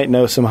he might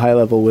know some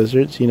high-level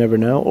wizards, you never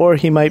know, or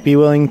he might be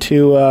willing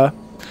to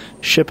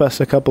ship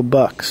us a couple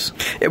bucks.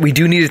 Yeah, we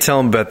do need to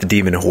tell him about the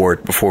demon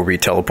horde before we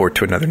teleport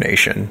to another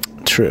nation.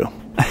 True.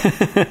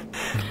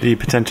 The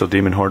potential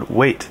demon horde.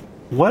 Wait,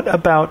 what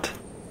about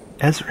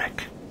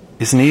Ezric?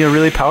 Isn't he a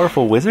really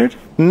powerful wizard?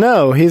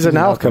 No, he's an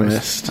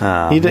alchemist.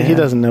 Oh, he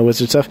doesn't know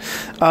wizard stuff.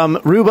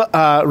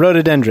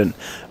 Rhododendron,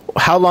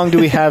 how long do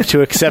we have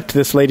to accept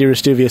this Lady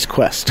Restuvius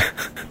quest?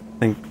 I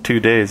think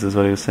 2 days is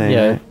what he was saying.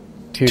 Yeah, right?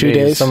 2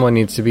 days. Someone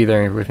needs to be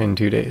there within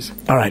 2 days.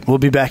 All right, we'll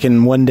be back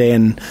in 1 day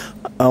and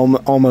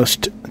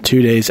almost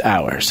 2 days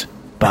hours.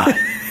 Bye.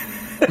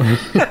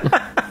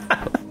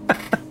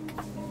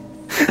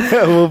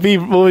 We'll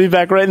be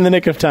back right in the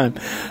nick of time.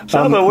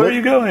 Shabba, where are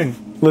you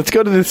going? Let's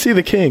go to see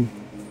the king.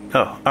 Oh,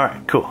 all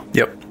right, cool.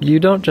 Yep. You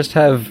don't just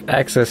have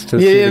access to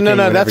Yeah, no,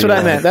 that's what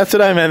I meant. That's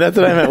what I meant.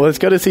 Let's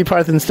go to see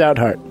Parthen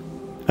Stoutheart.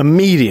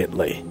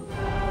 Immediately.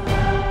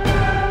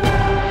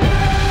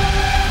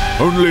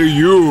 Only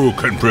you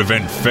can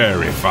prevent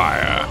fairy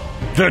fire.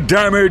 The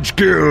Damage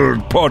Guild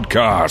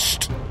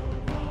Podcast.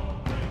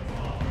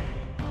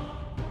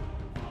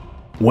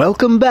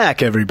 Welcome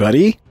back,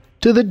 everybody,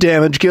 to the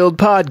Damage Guild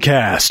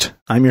Podcast.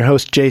 I'm your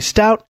host, Jay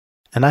Stout,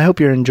 and I hope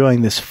you're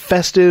enjoying this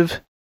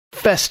festive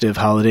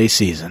holiday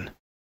season.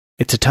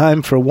 It's a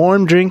time for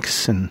warm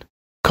drinks and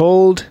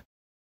cold,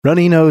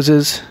 runny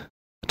noses,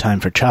 a time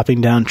for chopping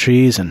down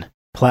trees and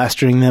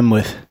plastering them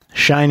with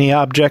shiny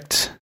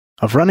objects,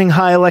 of running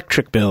high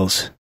electric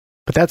bills.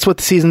 But that's what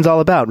the season's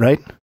all about, right?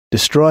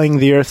 Destroying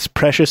the Earth's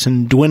precious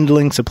and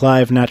dwindling supply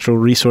of natural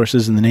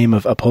resources in the name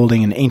of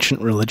upholding an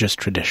ancient religious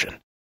tradition.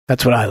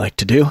 That's what I like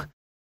to do.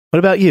 What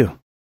about you?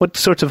 What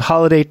sorts of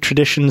holiday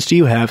traditions do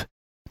you have?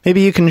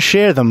 Maybe you can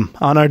share them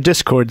on our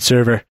Discord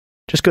server.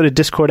 Just go to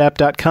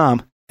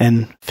discordapp.com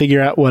and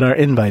figure out what our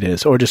invite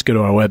is, or just go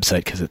to our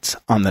website because it's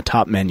on the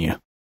top menu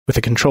with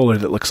a controller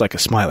that looks like a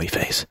smiley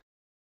face.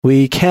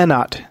 We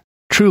cannot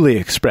truly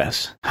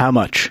express how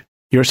much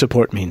your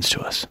support means to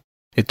us.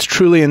 It's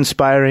truly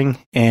inspiring,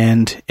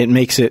 and it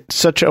makes it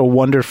such a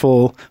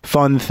wonderful,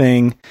 fun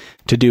thing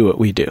to do what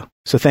we do.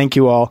 So thank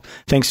you all.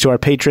 Thanks to our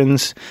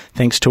patrons.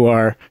 Thanks to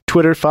our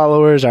Twitter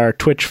followers, our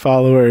Twitch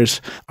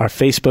followers, our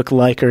Facebook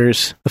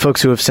likers, the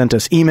folks who have sent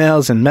us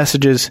emails and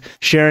messages,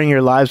 sharing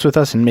your lives with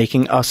us and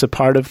making us a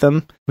part of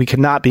them. We could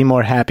not be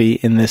more happy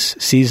in this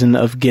season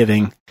of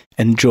giving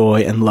and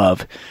joy and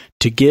love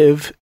to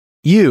give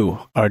you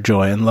our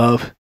joy and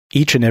love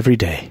each and every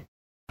day.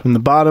 From the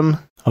bottom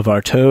of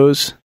our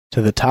toes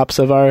to the tops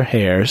of our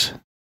hairs,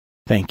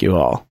 thank you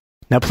all.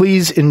 Now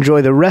please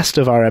enjoy the rest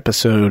of our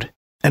episode,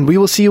 and we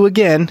will see you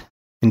again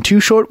in 2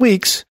 short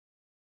weeks,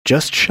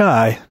 just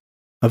shy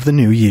of the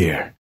new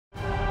year.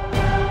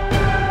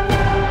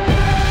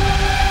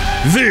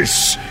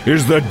 This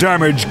is the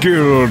Damage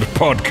Guild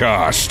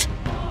Podcast.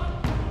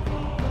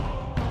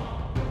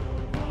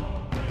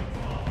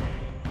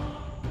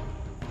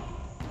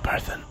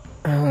 Parthen.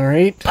 All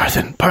right.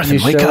 Parthen,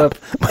 wake up.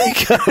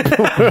 Wake up.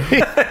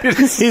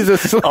 He's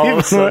asleep. All of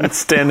a sudden,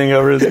 standing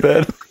over his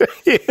bed.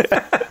 Hey,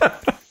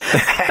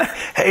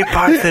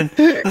 Parthen.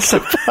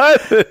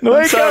 Parthen,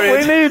 wake up.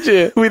 We need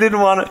you. We didn't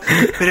want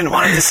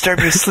to disturb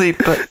your sleep,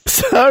 but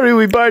sorry,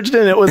 we barged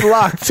in. It was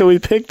locked, so we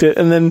picked it,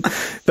 and then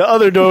the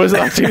other door was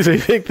locked too, so we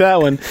picked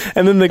that one.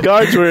 And then the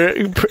guards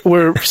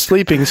were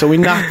sleeping, so we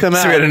knocked them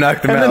out. So we had to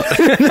knock them out.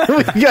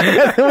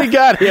 Then we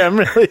got here. I'm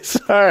really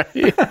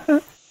sorry.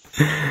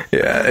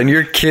 Yeah, and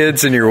your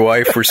kids and your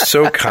wife were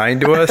so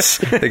kind to us.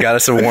 They got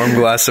us a warm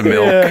glass of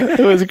milk. Yeah, it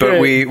was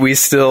great. But we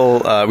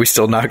still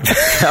knocked them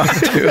out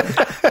too.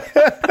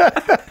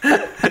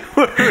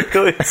 we're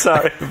really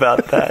sorry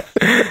about that.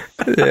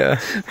 Yeah,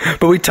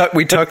 but we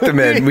tucked them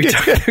in. We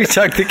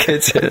tucked the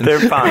kids in. They're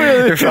fine.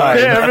 They're fine.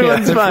 Yeah,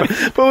 everyone's fine.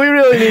 But we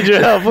really need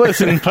your help.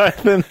 Listen,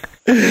 Parthen.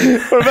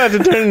 We're about to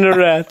turn into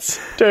rats.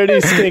 Dirty,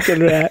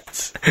 stinking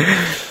rats.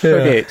 Yeah.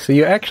 Okay, so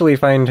you actually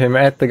find him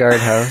at the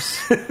guardhouse,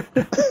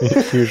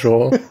 as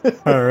usual.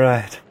 All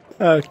right.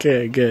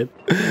 Okay, good.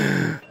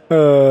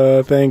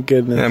 Oh, thank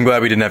goodness. I'm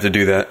glad we didn't have to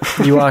do that.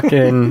 You walk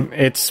in,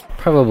 it's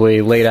probably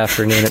late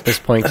afternoon at this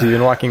point, because you've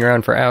been walking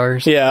around for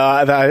hours.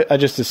 Yeah, I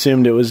just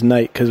assumed it was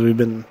night, because we've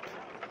been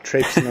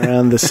traipsing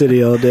around the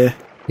city all day.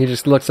 He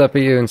just looks up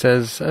at you and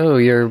says, "Oh,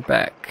 you're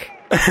back."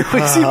 We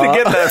seem to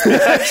get that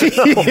reaction.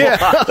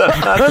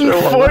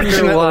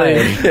 Unfortunately.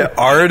 Yeah,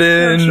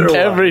 Arden.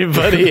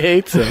 Everybody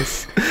hates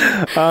us.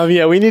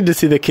 Yeah, we need to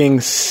see the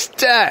king's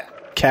stat,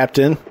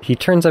 Captain. He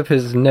turns up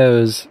his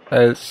nose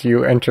as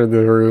you enter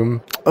the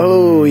room.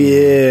 Oh,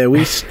 yeah.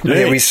 We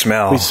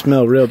smell. We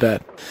smell real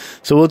bad.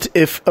 So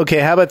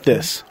how about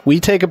this? We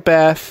take a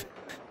bath,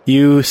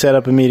 you set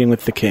up a meeting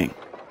with the king.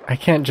 I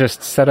can't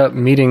just set up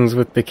meetings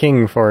with the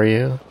king for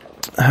you.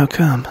 How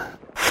come?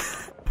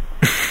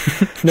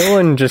 No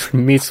one just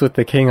meets with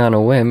the king on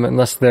a whim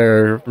unless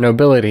they're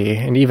nobility,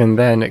 and even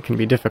then it can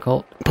be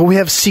difficult. But we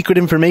have secret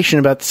information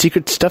about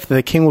secret stuff that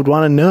the king would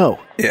want to know.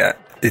 Yeah,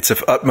 it's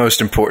of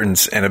utmost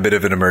importance and a bit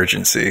of an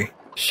emergency.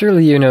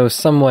 Surely you know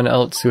someone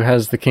else who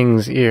has the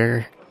king's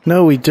ear.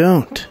 No, we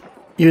don't.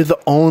 You're the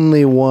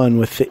only one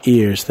with the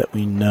ears that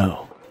we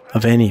know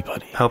of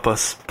anybody. Help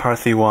us,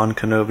 Parthiwan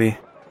Kenobi.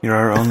 You're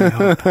our only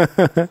hope.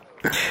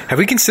 Have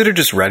we considered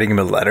just writing him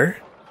a letter?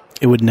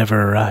 It would never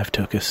arrive,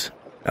 Tokas.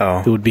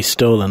 Oh. It would be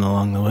stolen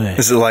along the way.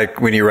 Is it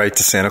like when you write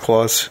to Santa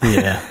Claus?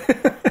 Yeah.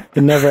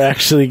 It never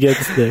actually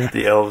gets there.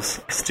 The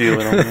elves steal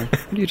it on there.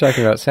 What are you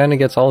talking about? Santa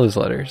gets all his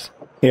letters.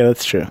 Yeah,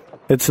 that's true.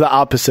 It's the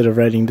opposite of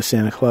writing to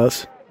Santa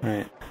Claus.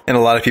 Right. And a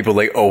lot of people,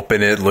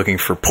 open it looking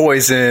for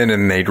poison,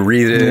 and they'd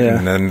read it,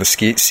 and then the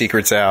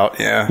secret's out,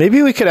 yeah.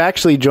 Maybe we could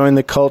actually join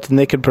the cult, and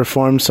they could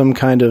perform some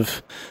kind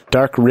of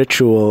dark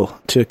ritual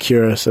to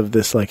cure us of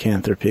this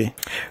lycanthropy.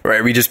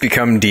 Right, we just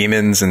become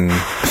demons, and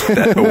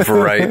that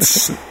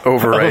overwrites the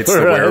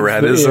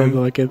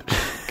were-ratism.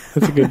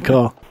 That's a good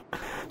call.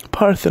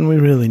 Parthen, we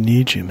really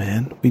need you,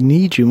 man. We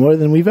need you more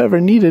than we've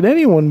ever needed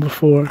anyone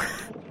before.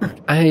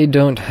 I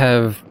don't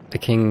have the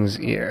king's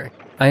ear.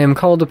 I am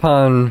called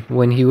upon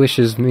when he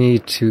wishes me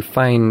to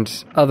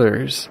find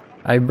others.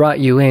 I brought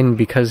you in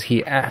because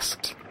he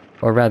asked,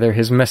 or rather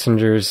his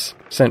messengers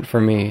sent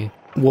for me.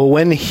 Well,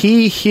 when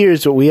he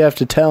hears what we have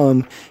to tell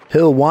him,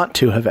 he'll want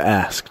to have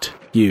asked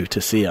you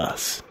to see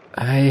us.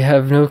 I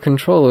have no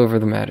control over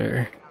the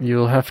matter.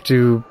 You'll have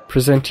to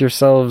present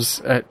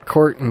yourselves at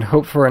court and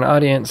hope for an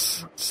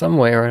audience some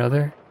way or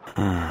another.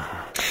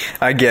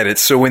 I get it.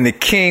 So when the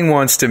king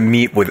wants to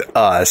meet with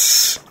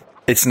us,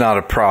 it's not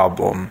a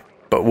problem.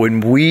 But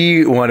when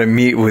we want to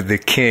meet with the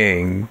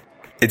king,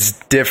 it's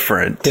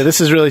different. Yeah,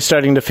 this is really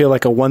starting to feel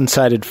like a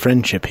one-sided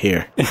friendship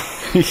here.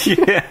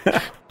 Yeah.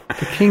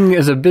 The king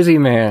is a busy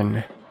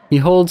man. He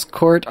holds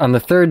court on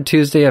the third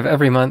Tuesday of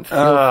every month.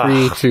 Feel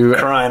free to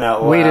crying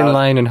out wait in loud.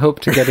 line and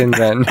hope to get in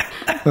then.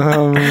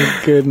 Oh,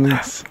 my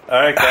goodness. All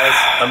right, guys.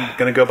 I'm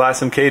going to go buy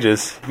some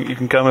cages. You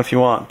can come if you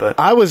want, but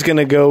I was going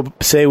to go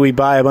say we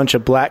buy a bunch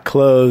of black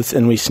clothes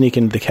and we sneak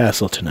into the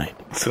castle tonight.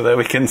 so that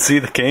we can see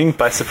the king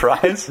by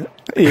surprise.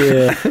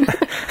 Yeah.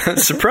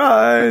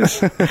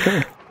 Surprise!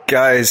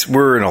 Guys,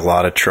 we're in a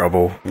lot of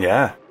trouble.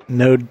 Yeah.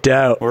 No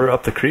doubt. We're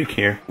up the creek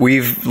here.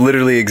 We've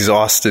literally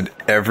exhausted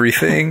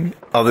everything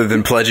other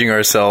than pledging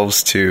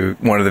ourselves to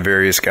one of the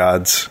various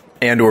gods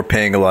and or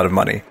paying a lot of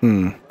money.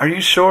 Are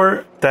you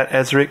sure that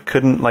Ezric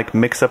couldn't,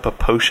 mix up a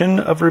potion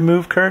of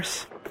remove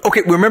curse?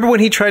 Okay, remember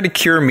when he tried to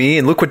cure me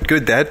and look what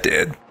good that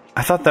did?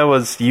 I thought that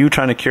was you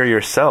trying to cure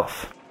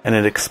yourself, and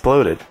it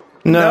exploded.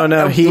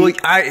 No, he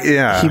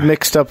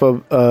mixed up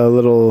a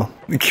little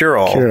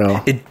cure-all.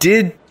 Cure-all. It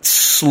did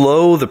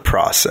slow the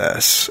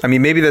process. I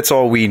mean, maybe that's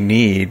all we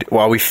need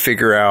while we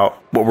figure out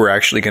what we're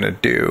actually going to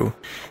do.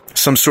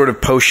 Some sort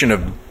of potion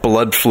of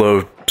blood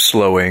flow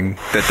slowing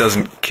that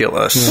doesn't kill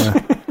us. Yeah.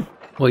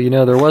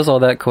 Well, there was all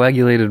that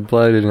coagulated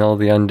blood and all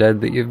the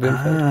undead that you've been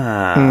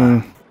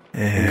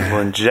fed. We'll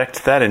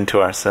inject that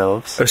into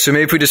ourselves. So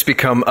maybe if we just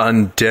become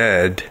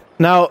undead.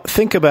 Now,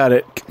 think about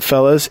it,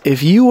 fellas.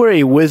 If you were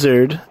a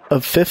wizard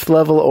of 5th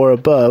level or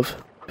above,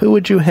 who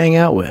would you hang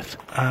out with?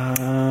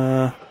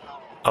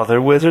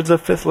 Other wizards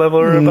of 5th level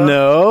or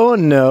above?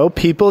 No.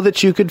 People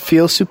that you could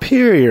feel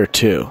superior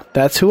to.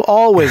 That's who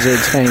all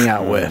wizards hang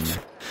out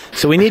with.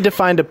 So we need to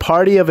find a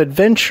party of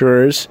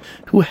adventurers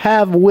who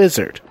have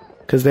wizard.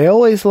 Because they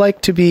always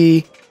like to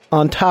be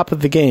on top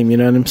of the game, you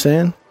know what I'm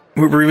saying?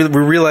 We're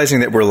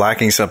realizing that we're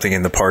lacking something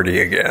in the party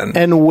again.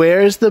 And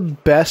where's the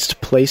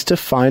best place to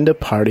find a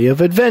party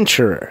of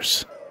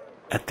adventurers?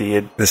 At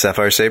the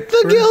Sapphire Saber?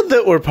 The guild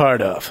that we're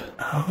part of.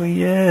 Oh,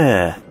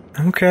 yeah.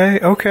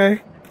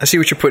 Okay. I see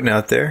what you're putting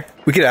out there.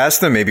 We could ask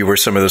them maybe where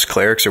some of those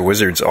clerics or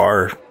wizards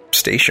are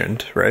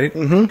stationed, right?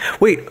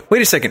 Mm-hmm.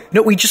 Wait a second.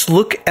 No, we just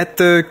look at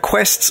the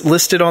quests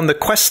listed on the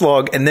quest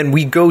log, and then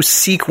we go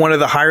seek one of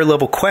the higher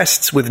level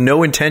quests with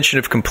no intention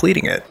of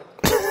completing it.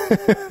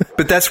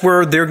 But that's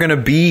where they're going to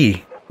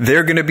be.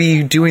 They're going to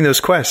be doing those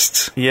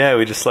quests. Yeah,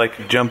 we just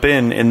jump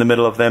in the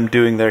middle of them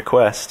doing their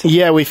quest.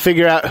 Yeah, we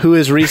figure out who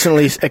has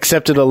recently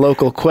accepted a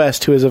local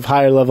quest, who is of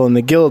higher level in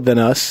the guild than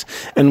us,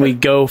 and we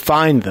go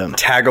find them.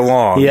 Tag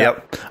along.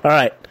 Yep. All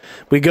right.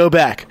 We go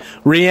back.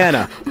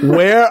 Rihanna,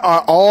 where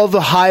are all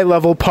the high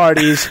level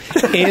parties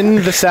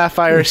in the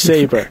Sapphire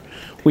Saber?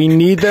 We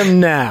need them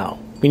now.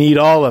 We need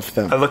all of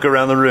them. I look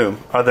around the room.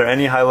 Are there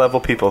any high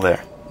level people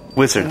there?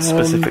 Wizards,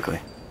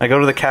 specifically. I go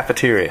to the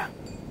cafeteria.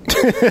 See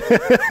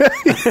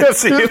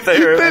if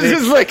there are any.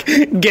 This is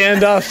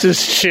Gandalf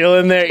just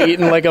chilling there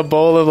eating a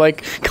bowl of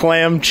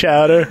clam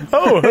chowder.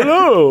 Oh,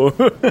 hello.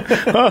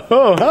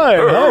 Oh, hi.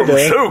 I'm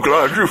there. so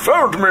glad you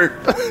found me.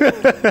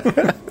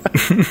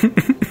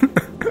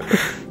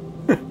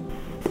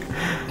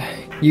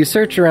 You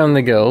search around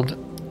the guild,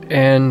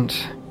 and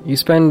you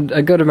spend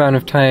a good amount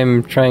of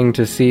time trying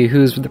to see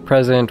who's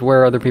present,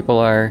 where other people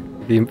are.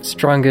 The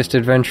strongest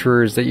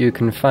adventurers that you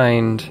can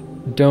find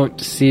don't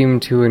seem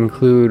to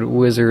include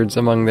wizards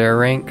among their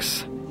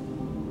ranks,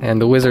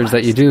 and the wizards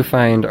that you do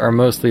find are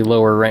mostly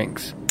lower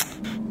ranks.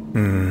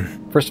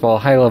 First of all,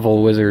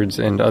 high-level wizards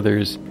and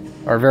others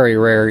are very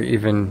rare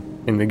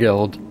even in the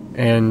guild,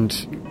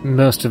 and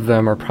most of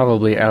them are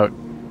probably out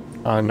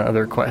on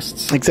other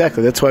quests.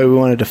 Exactly, that's why we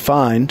wanted to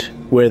find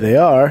where they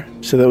are,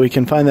 so that we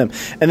can find them.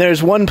 And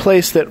there's one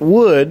place that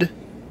would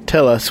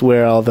tell us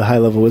where all the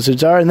high-level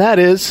wizards are, and that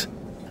is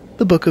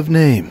the Book of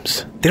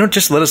Names. They don't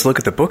just let us look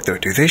at the book, though,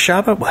 do they,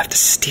 Shabba? We'll have to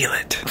steal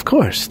it. Of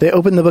course. They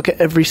open the book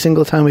every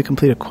single time we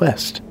complete a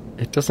quest.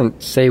 It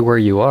doesn't say where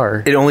you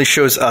are. It only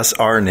shows us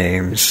our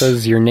names. It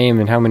says your name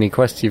and how many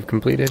quests you've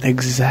completed.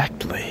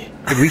 Exactly.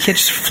 We can't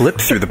just flip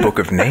through the Book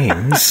of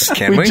Names,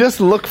 can we? We just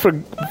look for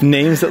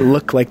names that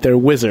look like they're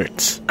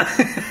wizards.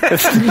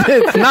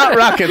 It's not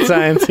rocket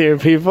science here,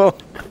 people.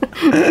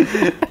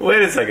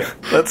 Wait a second.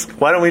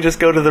 Why don't we just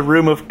go to the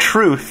Room of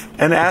Truth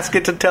and ask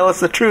it to tell us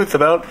the truth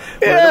about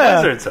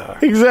where the wizards are?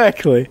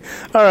 Exactly.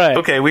 All right.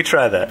 Okay, we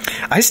try that.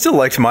 I still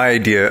liked my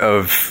idea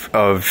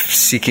of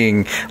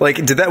seeking...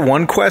 did that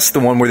one quest,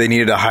 the one where they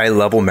needed a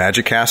high-level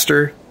magic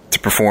caster to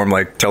perform,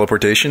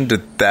 teleportation,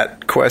 did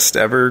that quest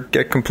ever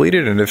get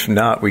completed? And if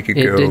not, we could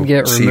go... It did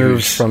get see removed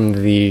who's... from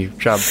the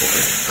job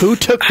board. Who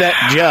took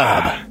that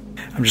job?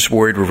 I'm just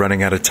worried we're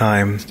running out of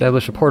time.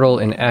 Establish a portal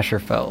in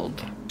Asherfeld.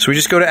 So we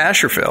just go to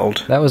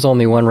Asherfeld. That was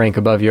only one rank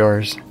above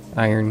yours,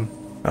 Iron.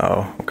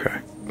 Oh,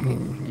 okay.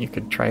 You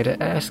could try to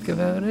ask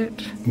about it.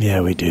 Yeah,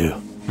 we do.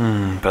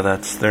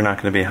 But they're not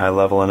going to be high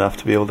level enough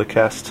to be able to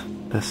cast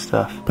this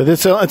stuff. But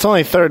it's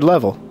only 3rd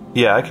level.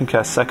 Yeah, I can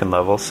cast 2nd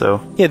level, so...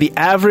 Yeah, the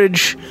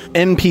average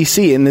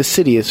NPC in this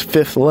city is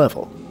 5th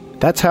level.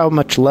 That's how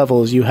much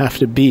levels you have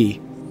to be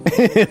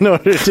in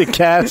order to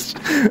cast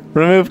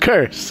Remove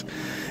Curse.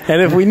 And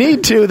if we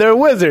need to, they're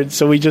wizards,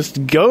 so we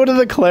just go to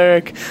the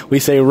cleric, we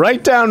say,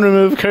 write down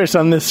Remove Curse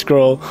on this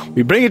scroll,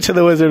 we bring it to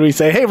the wizard, we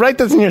say, hey, write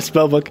this in your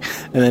spellbook,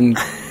 and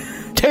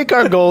then take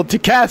our gold to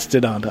cast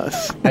it on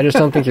us. I just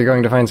don't think you're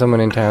going to find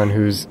someone in town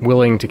who's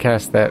willing to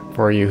cast that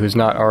for you, who's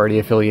not already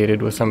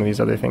affiliated with some of these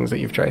other things that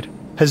you've tried.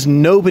 Has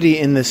nobody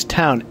in this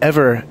town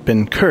ever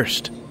been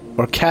cursed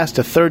or cast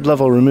a 3rd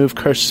level Remove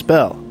Curse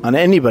spell on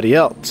anybody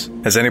else?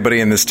 Has anybody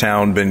in this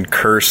town been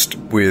cursed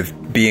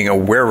with being a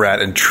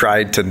were-rat and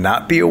tried to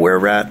not be a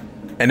were-rat?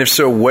 And if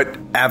so, what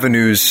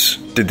avenues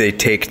did they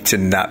take to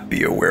not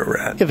be a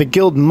were-rat? Yeah, the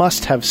guild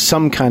must have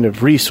some kind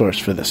of resource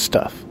for this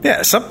stuff.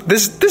 Yeah,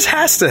 this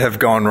has to have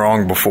gone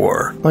wrong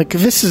before. Like,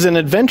 this is an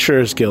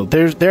adventurers guild.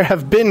 There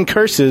have been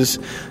curses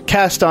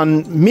cast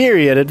on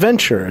myriad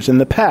adventurers in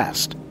the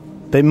past.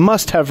 They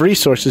must have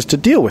resources to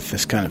deal with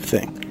this kind of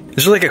thing.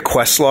 Is there like a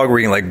quest log where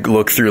you can like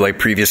look through like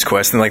previous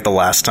quests and like the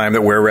last time that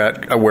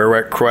a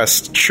were-rat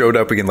quest showed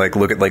up, we can like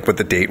look at like what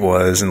the date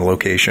was and the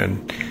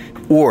location?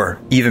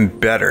 Or even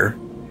better,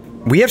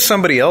 we have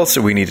somebody else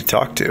that we need to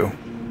talk to.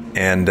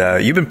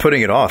 And you've been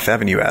putting it off,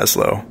 haven't you,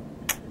 Azlo?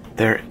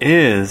 There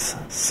is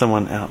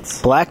someone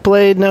else.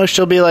 Blackblade? No,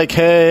 she'll be like,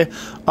 hey,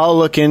 I'll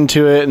look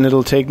into it and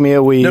it'll take me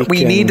a week. No,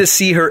 we need to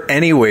see her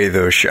anyway,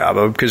 though,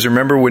 Shabba, because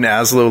remember when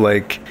Azlo,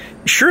 like...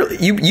 Sure,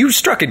 you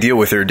struck a deal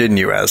with her, didn't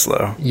you,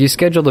 Azlo? You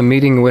scheduled a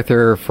meeting with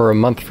her for a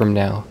month from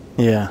now.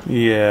 Yeah.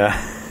 Yeah.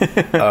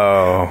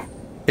 Oh.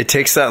 It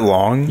takes that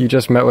long? You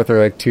just met with her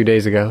like 2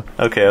 days ago.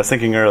 Okay, I was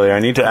thinking earlier. I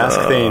need to ask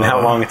Thane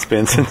how long it's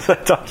been since I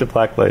talked to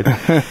Blackblade.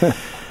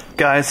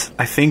 Guys,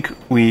 I think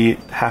we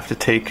have to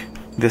take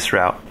this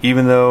route.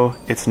 Even though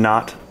it's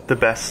not the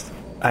best,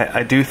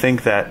 I do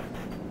think that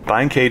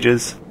buying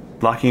cages,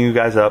 locking you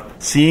guys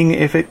up, seeing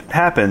if it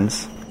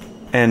happens,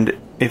 and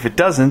if it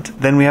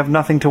doesn't, then we have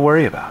nothing to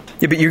worry about.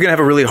 Yeah, but you're going to have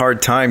a really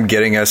hard time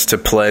getting us to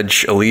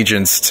pledge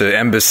allegiance to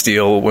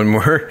Embastille when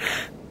we're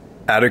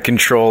out of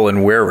control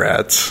and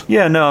were-rats.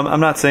 Yeah, no,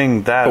 I'm not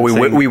saying that. But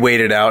we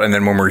wait it out, and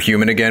then when we're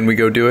human again, we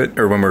go do it?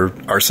 Or when we're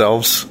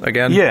ourselves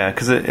again? Yeah,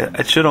 because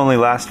it should only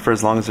last for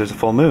as long as there's a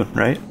full moon,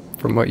 right?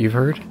 From what you've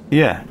heard?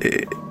 Yeah.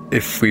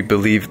 If we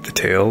believe the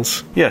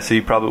tales. Yeah,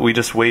 so we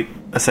just wait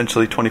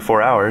essentially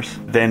 24 hours.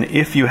 Then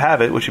if you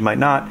have it, which you might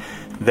not,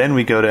 then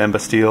we go to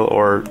Embastille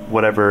or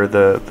whatever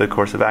the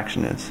course of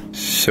action is.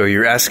 So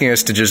you're asking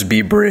us to just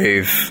be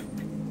brave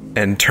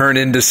and turn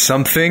into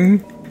something?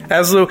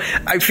 Azlo,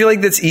 I feel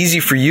like that's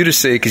easy for you to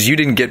say because you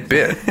didn't get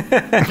bit.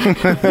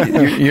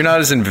 You're not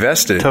as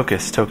invested.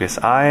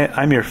 Tokas,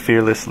 I'm your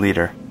fearless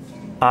leader.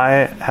 I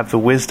have the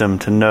wisdom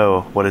to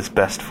know what is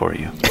best for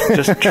you.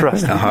 Just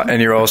trust me.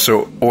 And you're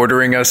also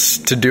ordering us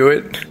to do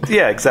it?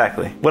 Yeah,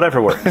 exactly.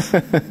 Whatever works.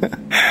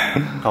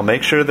 I'll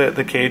make sure that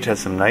the cage has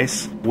some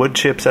nice wood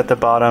chips at the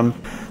bottom.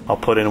 I'll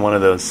put in one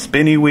of those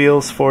spinny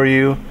wheels for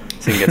you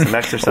so you can get some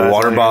exercise. A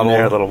water bottle.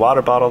 A little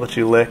water bottle that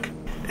you lick.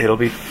 It'll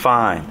be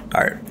fine.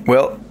 All right.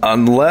 Well,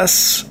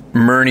 unless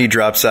Murney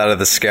drops out of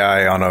the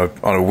sky on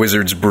a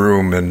wizard's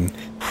broom and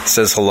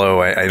says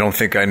hello, I don't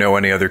think I know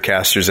any other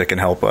casters that can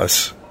help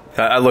us.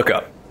 I look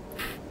up.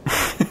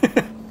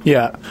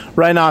 Yeah.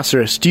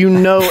 Rhinoceros, do you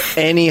know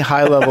any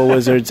high-level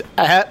wizards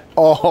at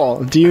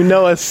all? Do you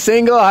know a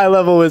single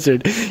high-level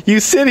wizard? You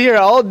sit here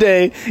all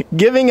day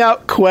giving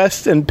out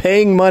quests and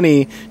paying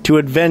money to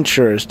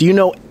adventurers. Do you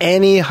know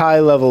any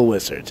high-level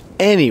wizards?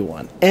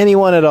 Anyone?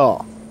 Anyone at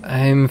all?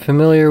 I'm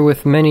familiar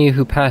with many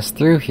who pass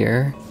through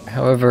here.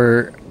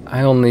 However,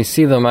 I only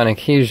see them on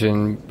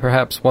occasion,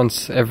 perhaps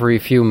once every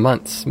few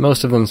months.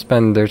 Most of them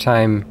spend their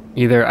time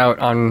either out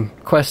on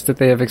quests that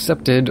they have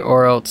accepted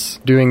or else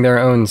doing their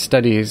own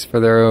studies for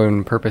their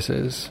own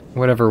purposes,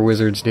 whatever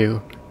wizards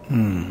do.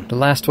 The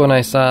last one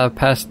I saw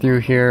passed through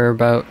here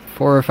about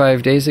 4 or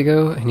 5 days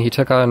ago, and he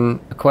took on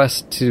a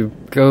quest to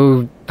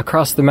go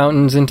across the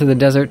mountains into the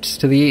deserts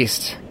to the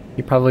east.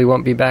 He probably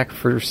won't be back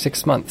for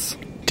 6 months.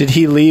 Did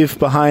he leave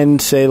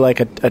behind, say, like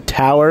a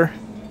tower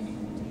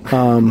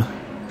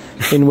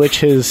in which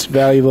his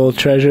valuable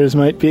treasures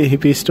might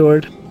be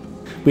stored?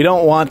 We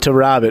don't want to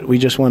rob it. We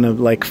just want to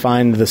like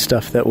find the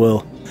stuff that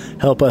will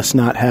help us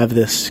not have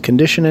this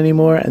condition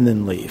anymore and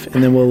then leave.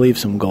 And then we'll leave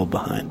some gold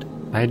behind.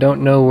 I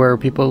don't know where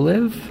people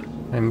live,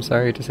 I'm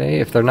sorry to say.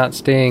 If they're not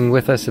staying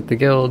with us at the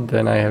guild,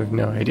 then I have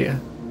no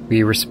idea.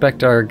 We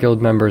respect our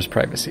guild members'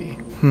 privacy.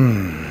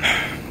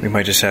 We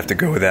might just have to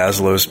go with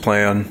Azlo's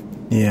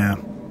plan. Yeah.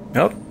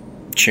 Nope.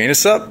 Chain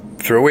us up.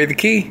 Throw away the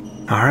key.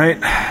 All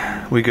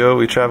right. We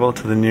travel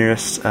to the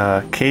nearest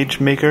cage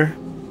maker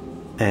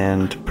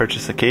and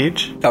purchase a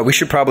cage. We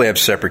should probably have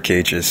separate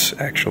cages,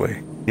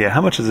 actually. Yeah,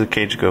 how much does a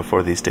cage go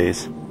for these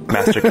days?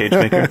 Master Cage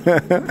Maker?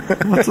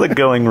 What's the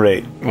going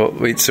rate? Well,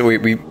 wait, so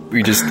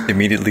we just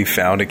immediately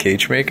found a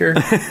cage maker?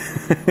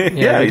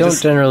 Yeah, we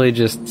don't generally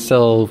just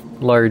sell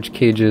large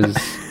cages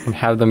and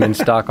have them in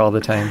stock all the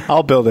time.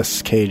 I'll build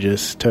us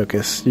cages,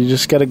 Tokas. You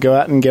just got to go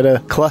out and get a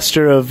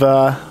cluster of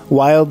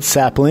wild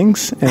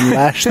saplings and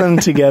lash them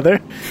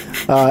together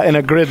in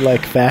a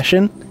grid-like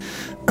fashion.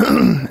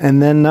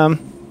 And then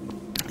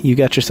you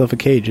got yourself a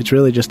cage. It's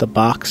really just a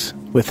box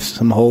with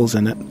some holes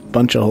in it.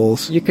 Bunch of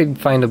holes. You could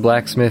find a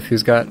blacksmith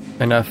who's got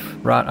enough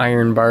wrought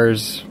iron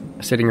bars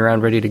sitting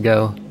around ready to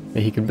go that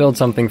he could build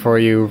something for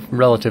you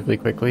relatively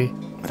quickly.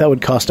 That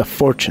would cost a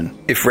fortune.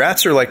 If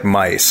rats are like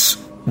mice,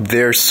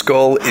 their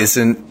skull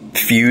isn't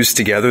fused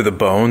together, the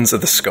bones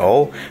of the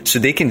skull, so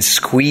they can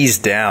squeeze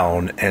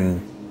down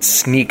and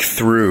sneak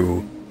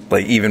through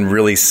like even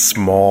really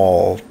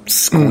small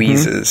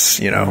squeezes,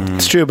 you know.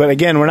 It's true, but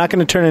again, we're not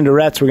going to turn into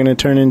rats. We're going to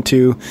turn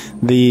into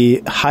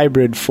the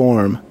hybrid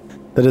form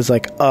that is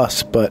like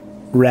us, but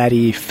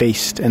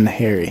ratty-faced and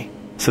hairy.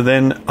 So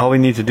then all we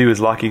need to do is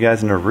lock you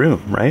guys in a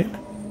room, right?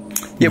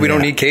 Yeah, we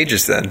don't need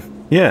cages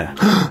then. Yeah.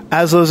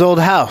 Azlo's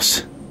old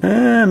house.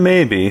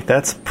 Maybe.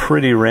 That's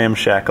pretty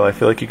ramshackle. I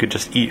feel like you could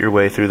just eat your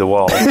way through the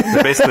walls.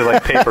 They're basically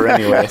like paper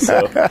anyway,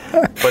 so.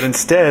 But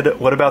instead,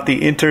 what about the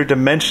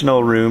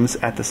interdimensional rooms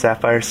at the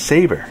Sapphire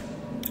Saber?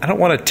 I don't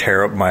want to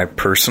tear up my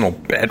personal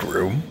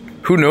bedroom.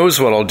 Who knows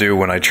what I'll do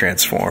when I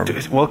transform?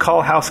 We'll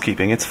call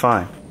housekeeping. It's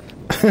fine.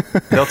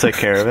 They'll take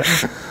care of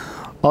it.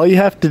 All you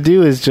have to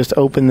do is just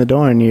open the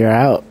door and you're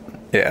out.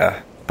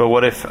 Yeah. But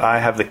what if I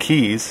have the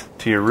keys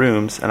to your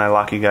rooms and I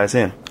lock you guys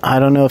in? I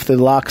don't know if the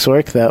locks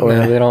work that way.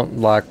 No, they don't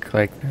lock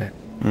like that.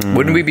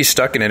 Wouldn't we be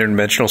stuck in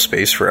interdimensional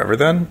space forever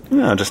then?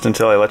 No, just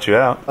until I let you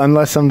out.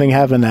 Unless something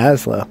happened to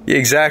Azlo. Yeah,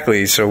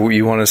 exactly. So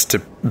you want us to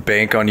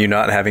bank on you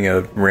not having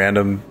a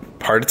random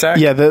heart attack?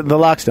 Yeah, the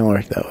locks don't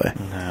work that way.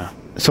 No.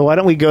 So why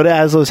don't we go to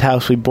Azlo's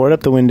house, we board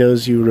up the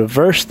windows, you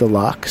reverse the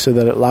lock so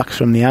that it locks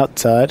from the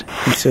outside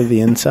instead of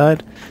the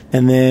inside,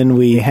 and then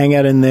we hang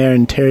out in there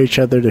and tear each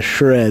other to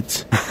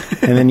shreds,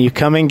 and then you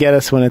come and get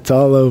us when it's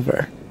all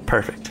over.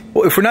 Perfect.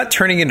 Well, if we're not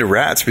turning into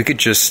rats, we could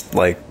just,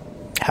 like...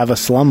 have a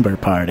slumber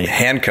party.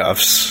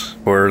 Handcuffs,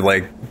 or,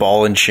 like,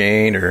 ball and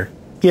chain, or...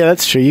 Yeah,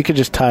 that's true. You could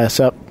just tie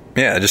us up.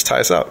 Yeah, just tie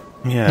us up.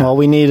 Yeah. All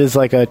we need is,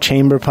 like, a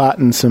chamber pot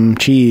and some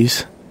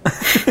cheese.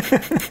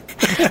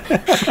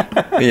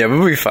 Yeah,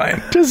 we'll be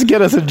fine. Just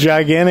get us a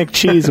gigantic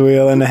cheese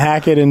wheel and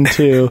hack it in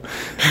two,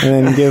 and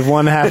then give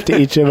one half to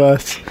each of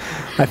us.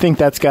 I think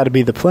that's got to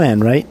be the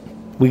plan, right?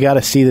 We got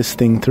to see this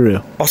thing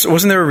through. Also,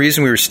 wasn't there a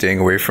reason we were staying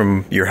away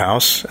from your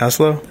house,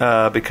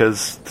 Azlo?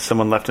 Because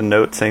someone left a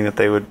note saying that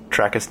they would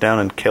track us down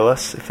and kill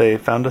us if they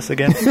found us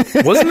again.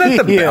 Wasn't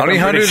that the Yeah, bounty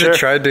I'm hunter pretty sure. that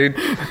tried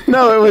to...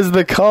 No, it was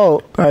the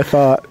cult, I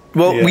thought.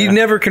 Well, Yeah. we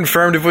never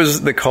confirmed if it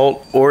was the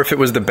cult or if it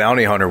was the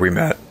bounty hunter we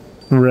met.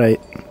 Right.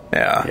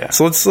 Yeah.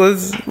 So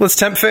let's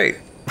tempt fate.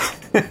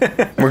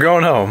 We're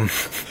going home.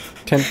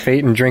 Tempt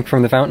fate and drink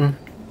from the fountain?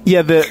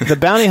 Yeah, the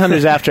bounty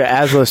hunter's after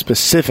Azlo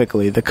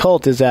specifically. The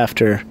cult is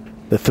after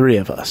the three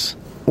of us.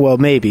 Well,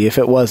 maybe, if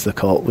it was the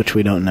cult, which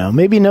we don't know.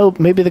 Maybe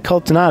the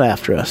cult's not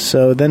after us,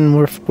 so then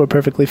we're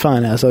perfectly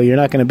fine, Azlo. You're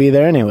not going to be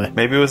there anyway.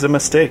 Maybe it was a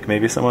mistake.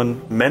 Maybe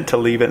someone meant to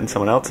leave it in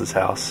someone else's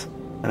house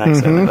and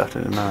accidentally left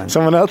it in mine.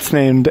 Someone else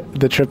named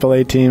the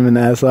AAA team in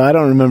Azlo. I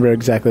don't remember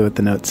exactly what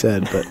the note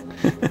said, but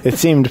it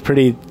seemed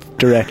pretty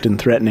direct and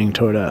threatening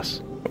toward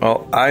us.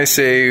 Well, I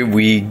say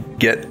we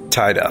get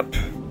tied up.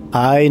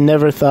 I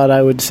never thought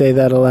I would say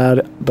that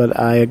aloud, but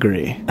I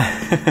agree.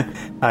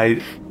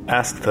 I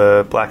asked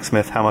the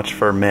blacksmith how much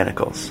for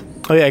manacles.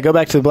 Oh yeah, go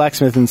back to the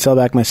blacksmith and sell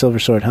back my silver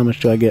sword. How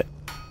much do I get?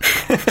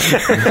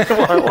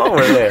 while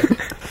we're there.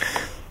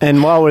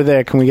 And while we're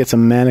there, can we get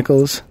some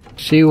manacles?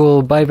 She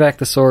will buy back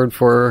the sword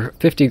for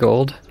 50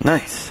 gold.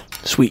 Nice.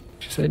 Sweet.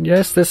 She said,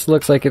 yes, this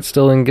looks like it's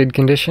still in good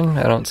condition.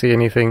 I don't see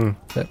anything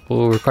that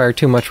will require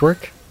too much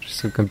work.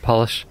 Just a good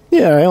polish.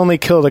 Yeah, I only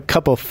killed a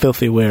couple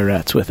filthy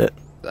were-rats with it.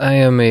 I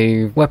am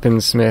a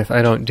weaponsmith.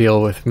 I don't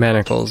deal with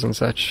manacles and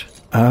such.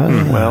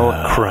 Well,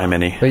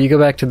 criminy. But you go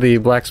back to the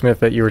blacksmith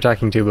that you were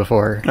talking to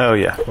before. Oh,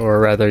 yeah. Or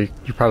rather,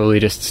 you probably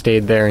just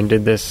stayed there and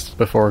did this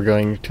before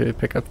going to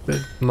pick up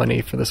the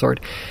money for the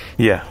sword.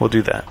 Yeah, we'll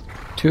do that.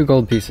 2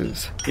 gold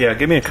pieces. Yeah,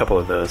 give me a couple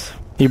of those.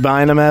 You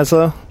buying them,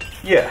 Azlo?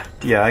 Yeah,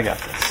 I got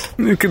this.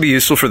 It could be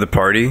useful for the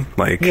party.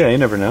 Like, Yeah, you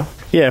never know.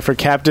 Yeah, for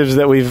captives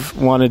that we've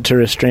wanted to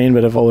restrain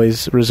but have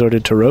always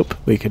resorted to rope,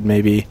 we could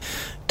maybe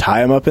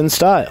tie them up in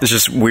style. it's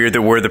just weird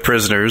that we're the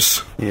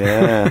prisoners.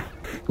 Yeah.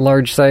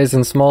 Large size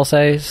and small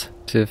size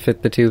to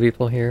fit the 2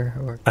 people here.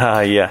 Or...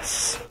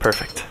 Yes.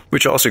 Perfect.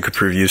 Which also could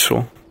prove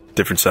useful.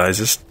 Different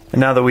sizes. And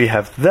now that we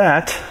have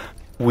that,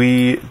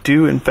 we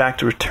do in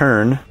fact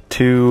return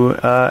to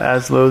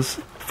Azlo's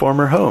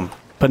former home.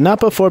 But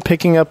not before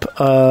picking up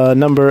a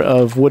number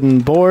of wooden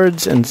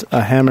boards and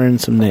a hammer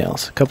and some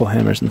nails. A couple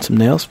hammers and some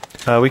nails.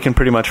 We can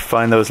pretty much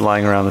find those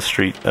lying around the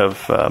street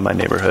of my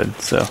neighborhood,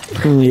 so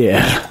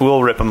Yeah.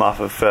 we'll rip them off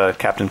of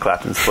Captain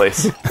Clapton's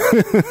place.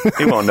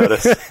 He won't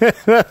notice.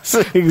 That's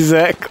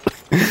exactly.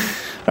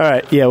 All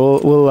right, yeah,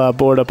 we'll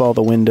board up all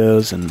the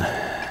windows and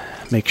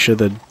make sure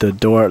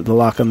the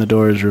lock on the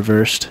door is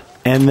reversed.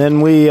 And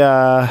then we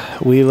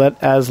let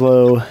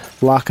Azlo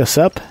lock us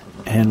up,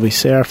 and we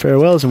say our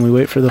farewells, and we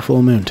wait for the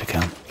full moon to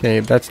come. Okay,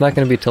 that's not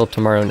going to be till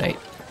tomorrow night.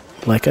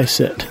 Like I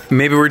said.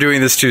 Maybe we're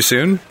doing this too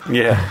soon?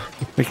 Yeah,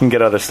 we can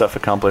get other stuff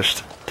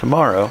accomplished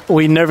tomorrow.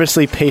 We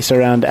nervously pace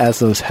around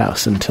Azlo's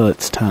house until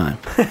it's time.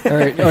 All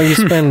right. Oh, you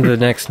spend the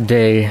next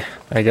day,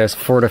 I guess,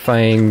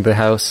 fortifying the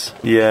house.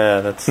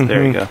 Yeah,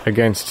 there you go.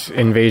 Against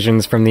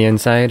invasions from the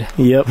inside.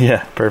 Yep.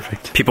 Yeah,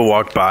 perfect. People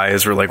walk by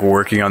as we're like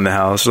working on the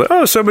house. Like,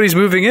 oh, somebody's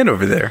moving in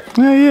over there.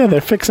 Oh, yeah,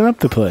 they're fixing up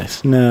the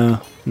place.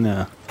 No.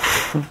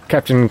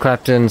 Captain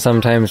Clapton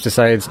sometimes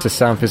decides to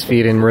stomp his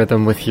feet in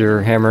rhythm with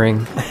your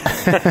hammering.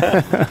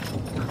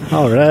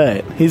 All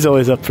right. He's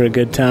always up for a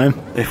good time.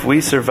 If we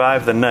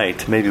survive the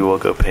night, maybe we'll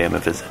go pay him a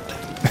visit.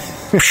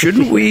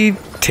 Shouldn't we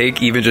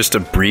take even just a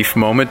brief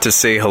moment to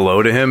say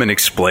hello to him and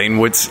explain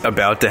what's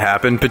about to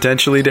happen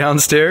potentially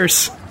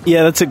downstairs?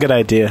 Yeah, that's a good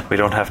idea. We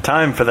don't have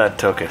time for that,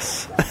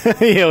 Tokas.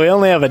 Yeah, we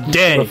only have a A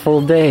day.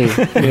 full day.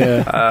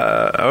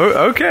 Yeah.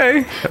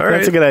 Okay. All right.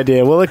 That's a good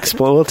idea.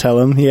 We'll tell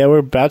him. Yeah, we're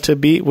about to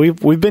be...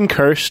 We've been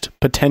cursed,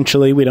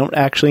 potentially. We don't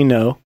actually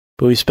know.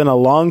 But we spent a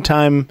long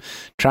time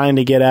trying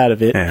to get out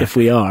of it, if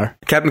we are.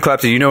 Captain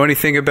Clapton, do you know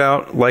anything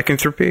about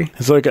lycanthropy?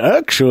 It's like,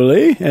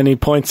 actually... And he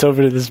points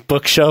over to this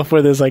bookshelf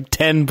where there's like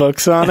 10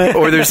 books on it.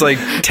 Or there's like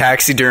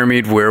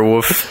taxidermied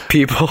werewolf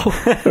people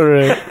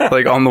Right.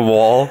 like on the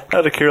wall.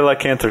 How to cure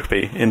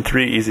lycanthropy in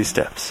 3 easy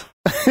steps.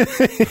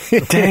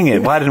 Dang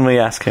it, why didn't we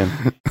ask him?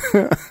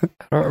 I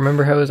don't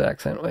remember how his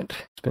accent went.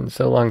 It's been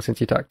so long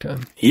since you talked to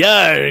him.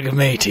 Yarg,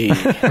 matey.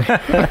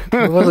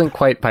 It wasn't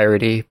quite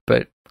piratey,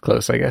 but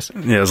close, I guess.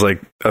 Yeah, it was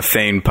like a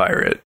feigned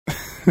pirate.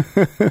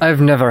 I've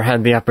never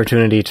had the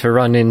opportunity to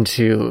run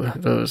into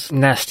those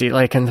nasty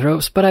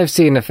lycanthropes, but I've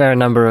seen a fair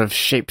number of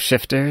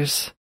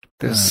shapeshifters,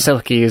 those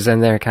silkies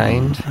and their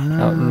kind,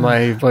 out in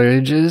my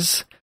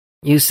voyages.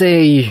 You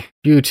say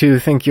you two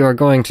think you're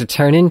going to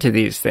turn into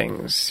these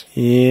things.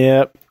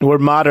 Yep. We're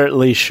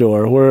moderately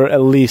sure. We're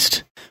at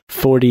least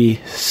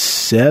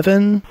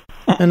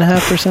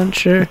 47.5%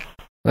 sure.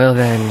 Well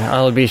then,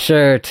 I'll be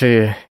sure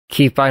to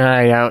keep an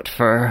eye out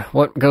for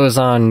what goes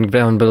on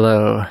down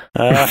below.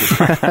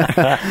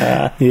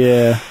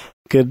 Yeah.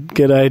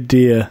 Good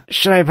idea.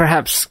 Should I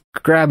perhaps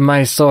grab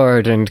my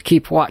sword and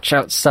keep watch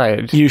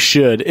outside? You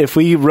should. If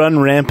we run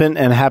rampant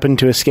and happen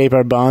to escape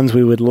our bonds,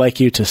 we would like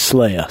you to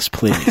slay us,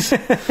 please.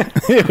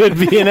 It would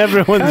be in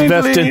everyone's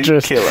best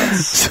interest. Kill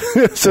us.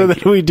 so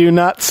that we do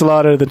not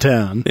slaughter the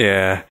town.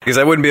 Yeah, because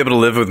I wouldn't be able to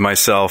live with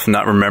myself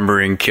not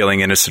remembering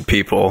killing innocent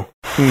people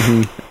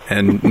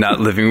and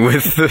not living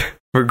with the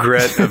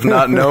regret of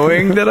not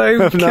knowing that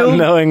I Of not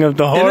knowing of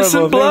the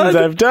horrible things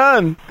I've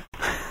done.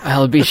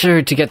 I'll be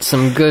sure to get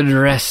some good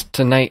rest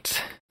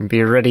tonight and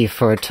be ready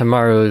for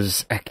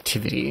tomorrow's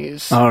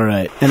activities. All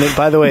right. And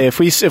by the way, if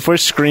we're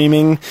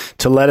screaming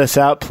to let us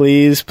out,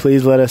 please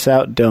let us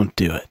out. Don't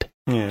do it.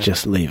 Yeah.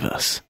 Just leave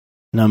us.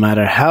 No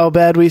matter how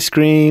bad we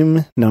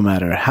scream, no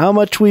matter how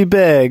much we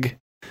beg,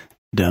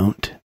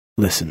 don't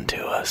listen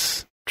to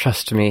us.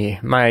 Trust me,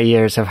 my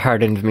ears have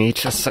hardened me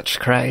to such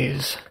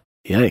cries.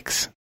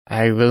 Yikes.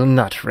 I will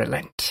not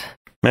relent.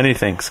 Many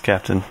thanks,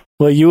 Captain.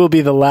 Well, you will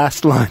be the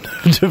last line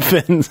of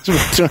defense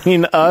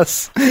between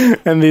us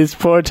and these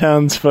poor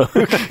townsfolk.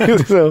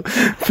 So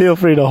feel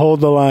free to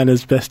hold the line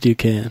as best you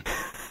can.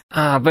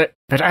 But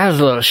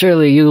Azlo,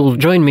 surely you'll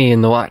join me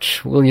in the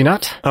watch, will you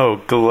not?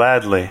 Oh,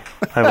 gladly.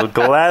 I will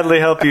gladly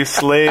help you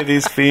slay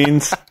these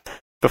fiends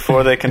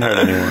before they can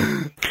hurt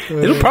anyone.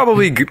 It'll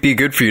probably be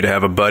good for you to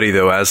have a buddy,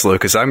 though, Azlo,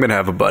 because I'm going to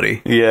have a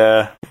buddy.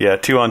 Yeah,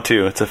 2 on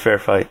 2. It's a fair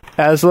fight.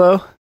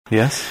 Azlo?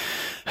 Yes?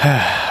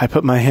 I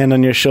put my hand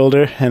on your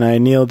shoulder and I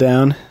kneel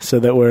down so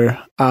that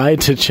we're eye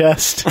to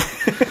chest. And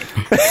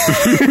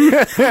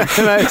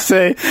I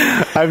say,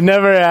 I've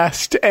never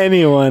asked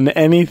anyone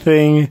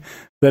anything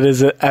that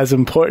is as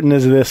important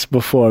as this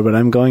before, but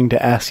I'm going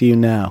to ask you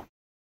now.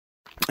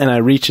 And I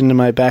reach into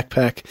my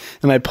backpack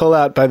and I pull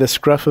out by the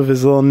scruff of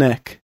his little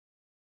neck,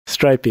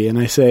 Stripey, and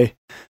I say,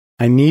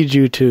 I need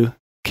you to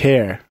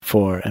care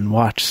for and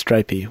watch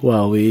Stripey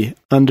while we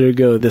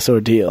undergo this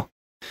ordeal.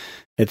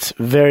 It's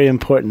very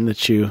important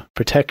that you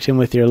protect him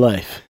with your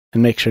life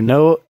and make sure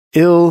no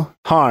ill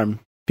harm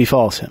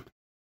befalls him.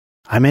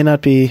 I may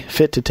not be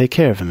fit to take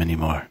care of him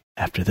anymore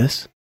after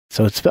this,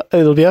 so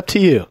it'll be up to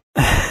you.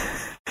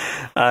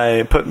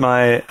 I put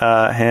my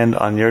hand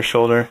on your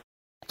shoulder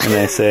and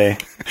I say,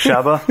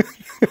 Shabba,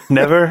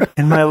 never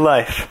in my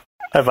life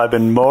have I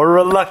been more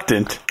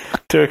reluctant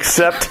to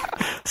accept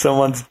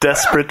someone's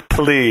desperate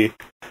plea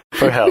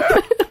for help.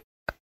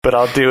 But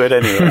I'll do it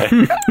anyway.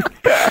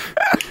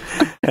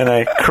 And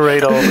I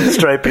cradle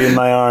Stripey in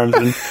my arms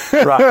and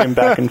rock him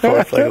back and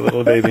forth like a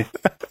little baby.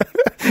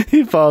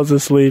 He falls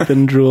asleep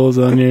and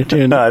drools on your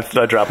tunic. No,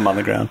 I drop him on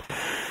the ground.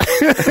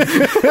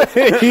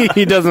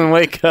 He doesn't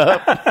wake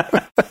up.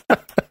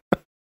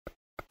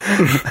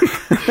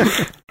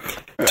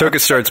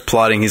 Tokas starts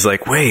plotting. He's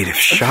like, wait, if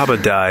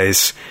Shabba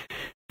dies,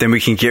 then we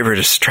can get rid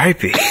of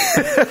Stripey.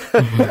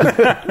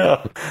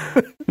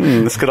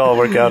 This could all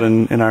work out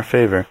in our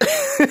favor.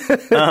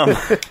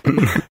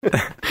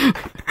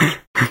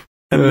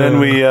 And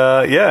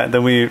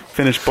then we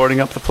finish boarding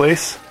up the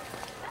place.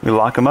 We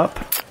lock him up.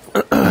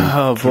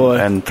 Oh, boy.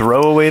 And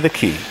throw away the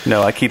key.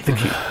 No, I keep the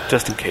key,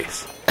 just in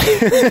case.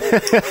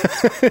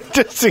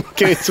 Just in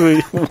case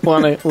we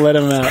want to let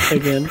him out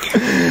again.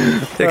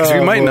 Because we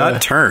might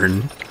not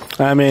turn.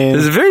 I mean,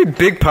 There's a very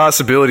big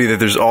possibility that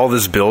there's all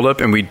this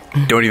buildup and we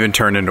don't even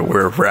turn into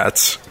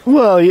rats.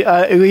 well,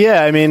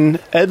 yeah, I mean,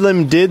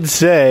 Edlim did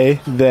say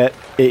that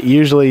it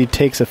usually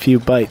takes a few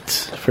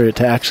bites for it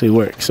to actually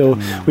work. So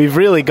we've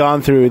really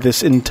gone through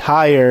this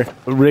entire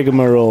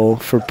rigmarole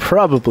for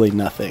probably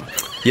nothing.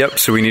 Yep,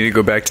 so we need to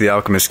go back to the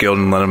Alchemist Guild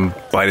and let them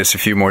bite us a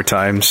few more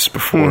times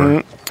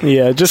before...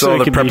 Yeah, just so all I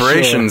the can be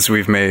preparations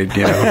we've made,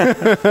 you know.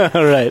 sure.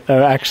 All right,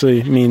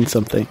 actually mean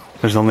something.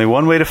 There's only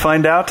one way to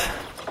find out,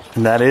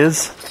 and that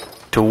is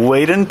to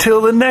wait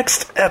until the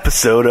next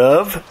episode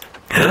of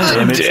the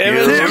Damage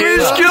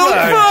Guild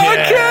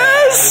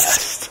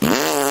Podcast.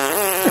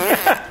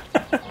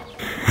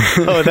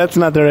 Oh, that's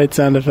not the right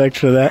sound effect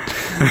for that.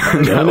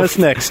 Join us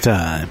next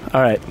time.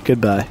 All right,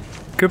 goodbye.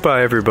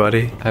 Goodbye,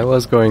 everybody. I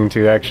was going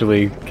to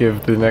actually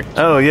give the next...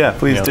 Oh, yeah,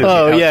 please do.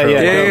 Oh, yeah.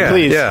 Yeah,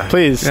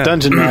 Please, yeah.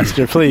 Dungeon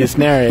Master, please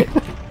narrate.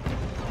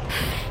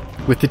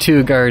 With the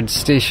 2 guards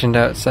stationed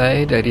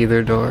outside at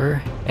either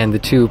door, and the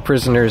 2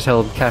 prisoners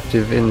held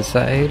captive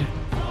inside,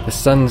 the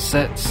sun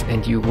sets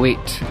and you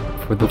wait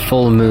for the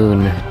full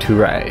moon to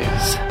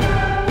rise.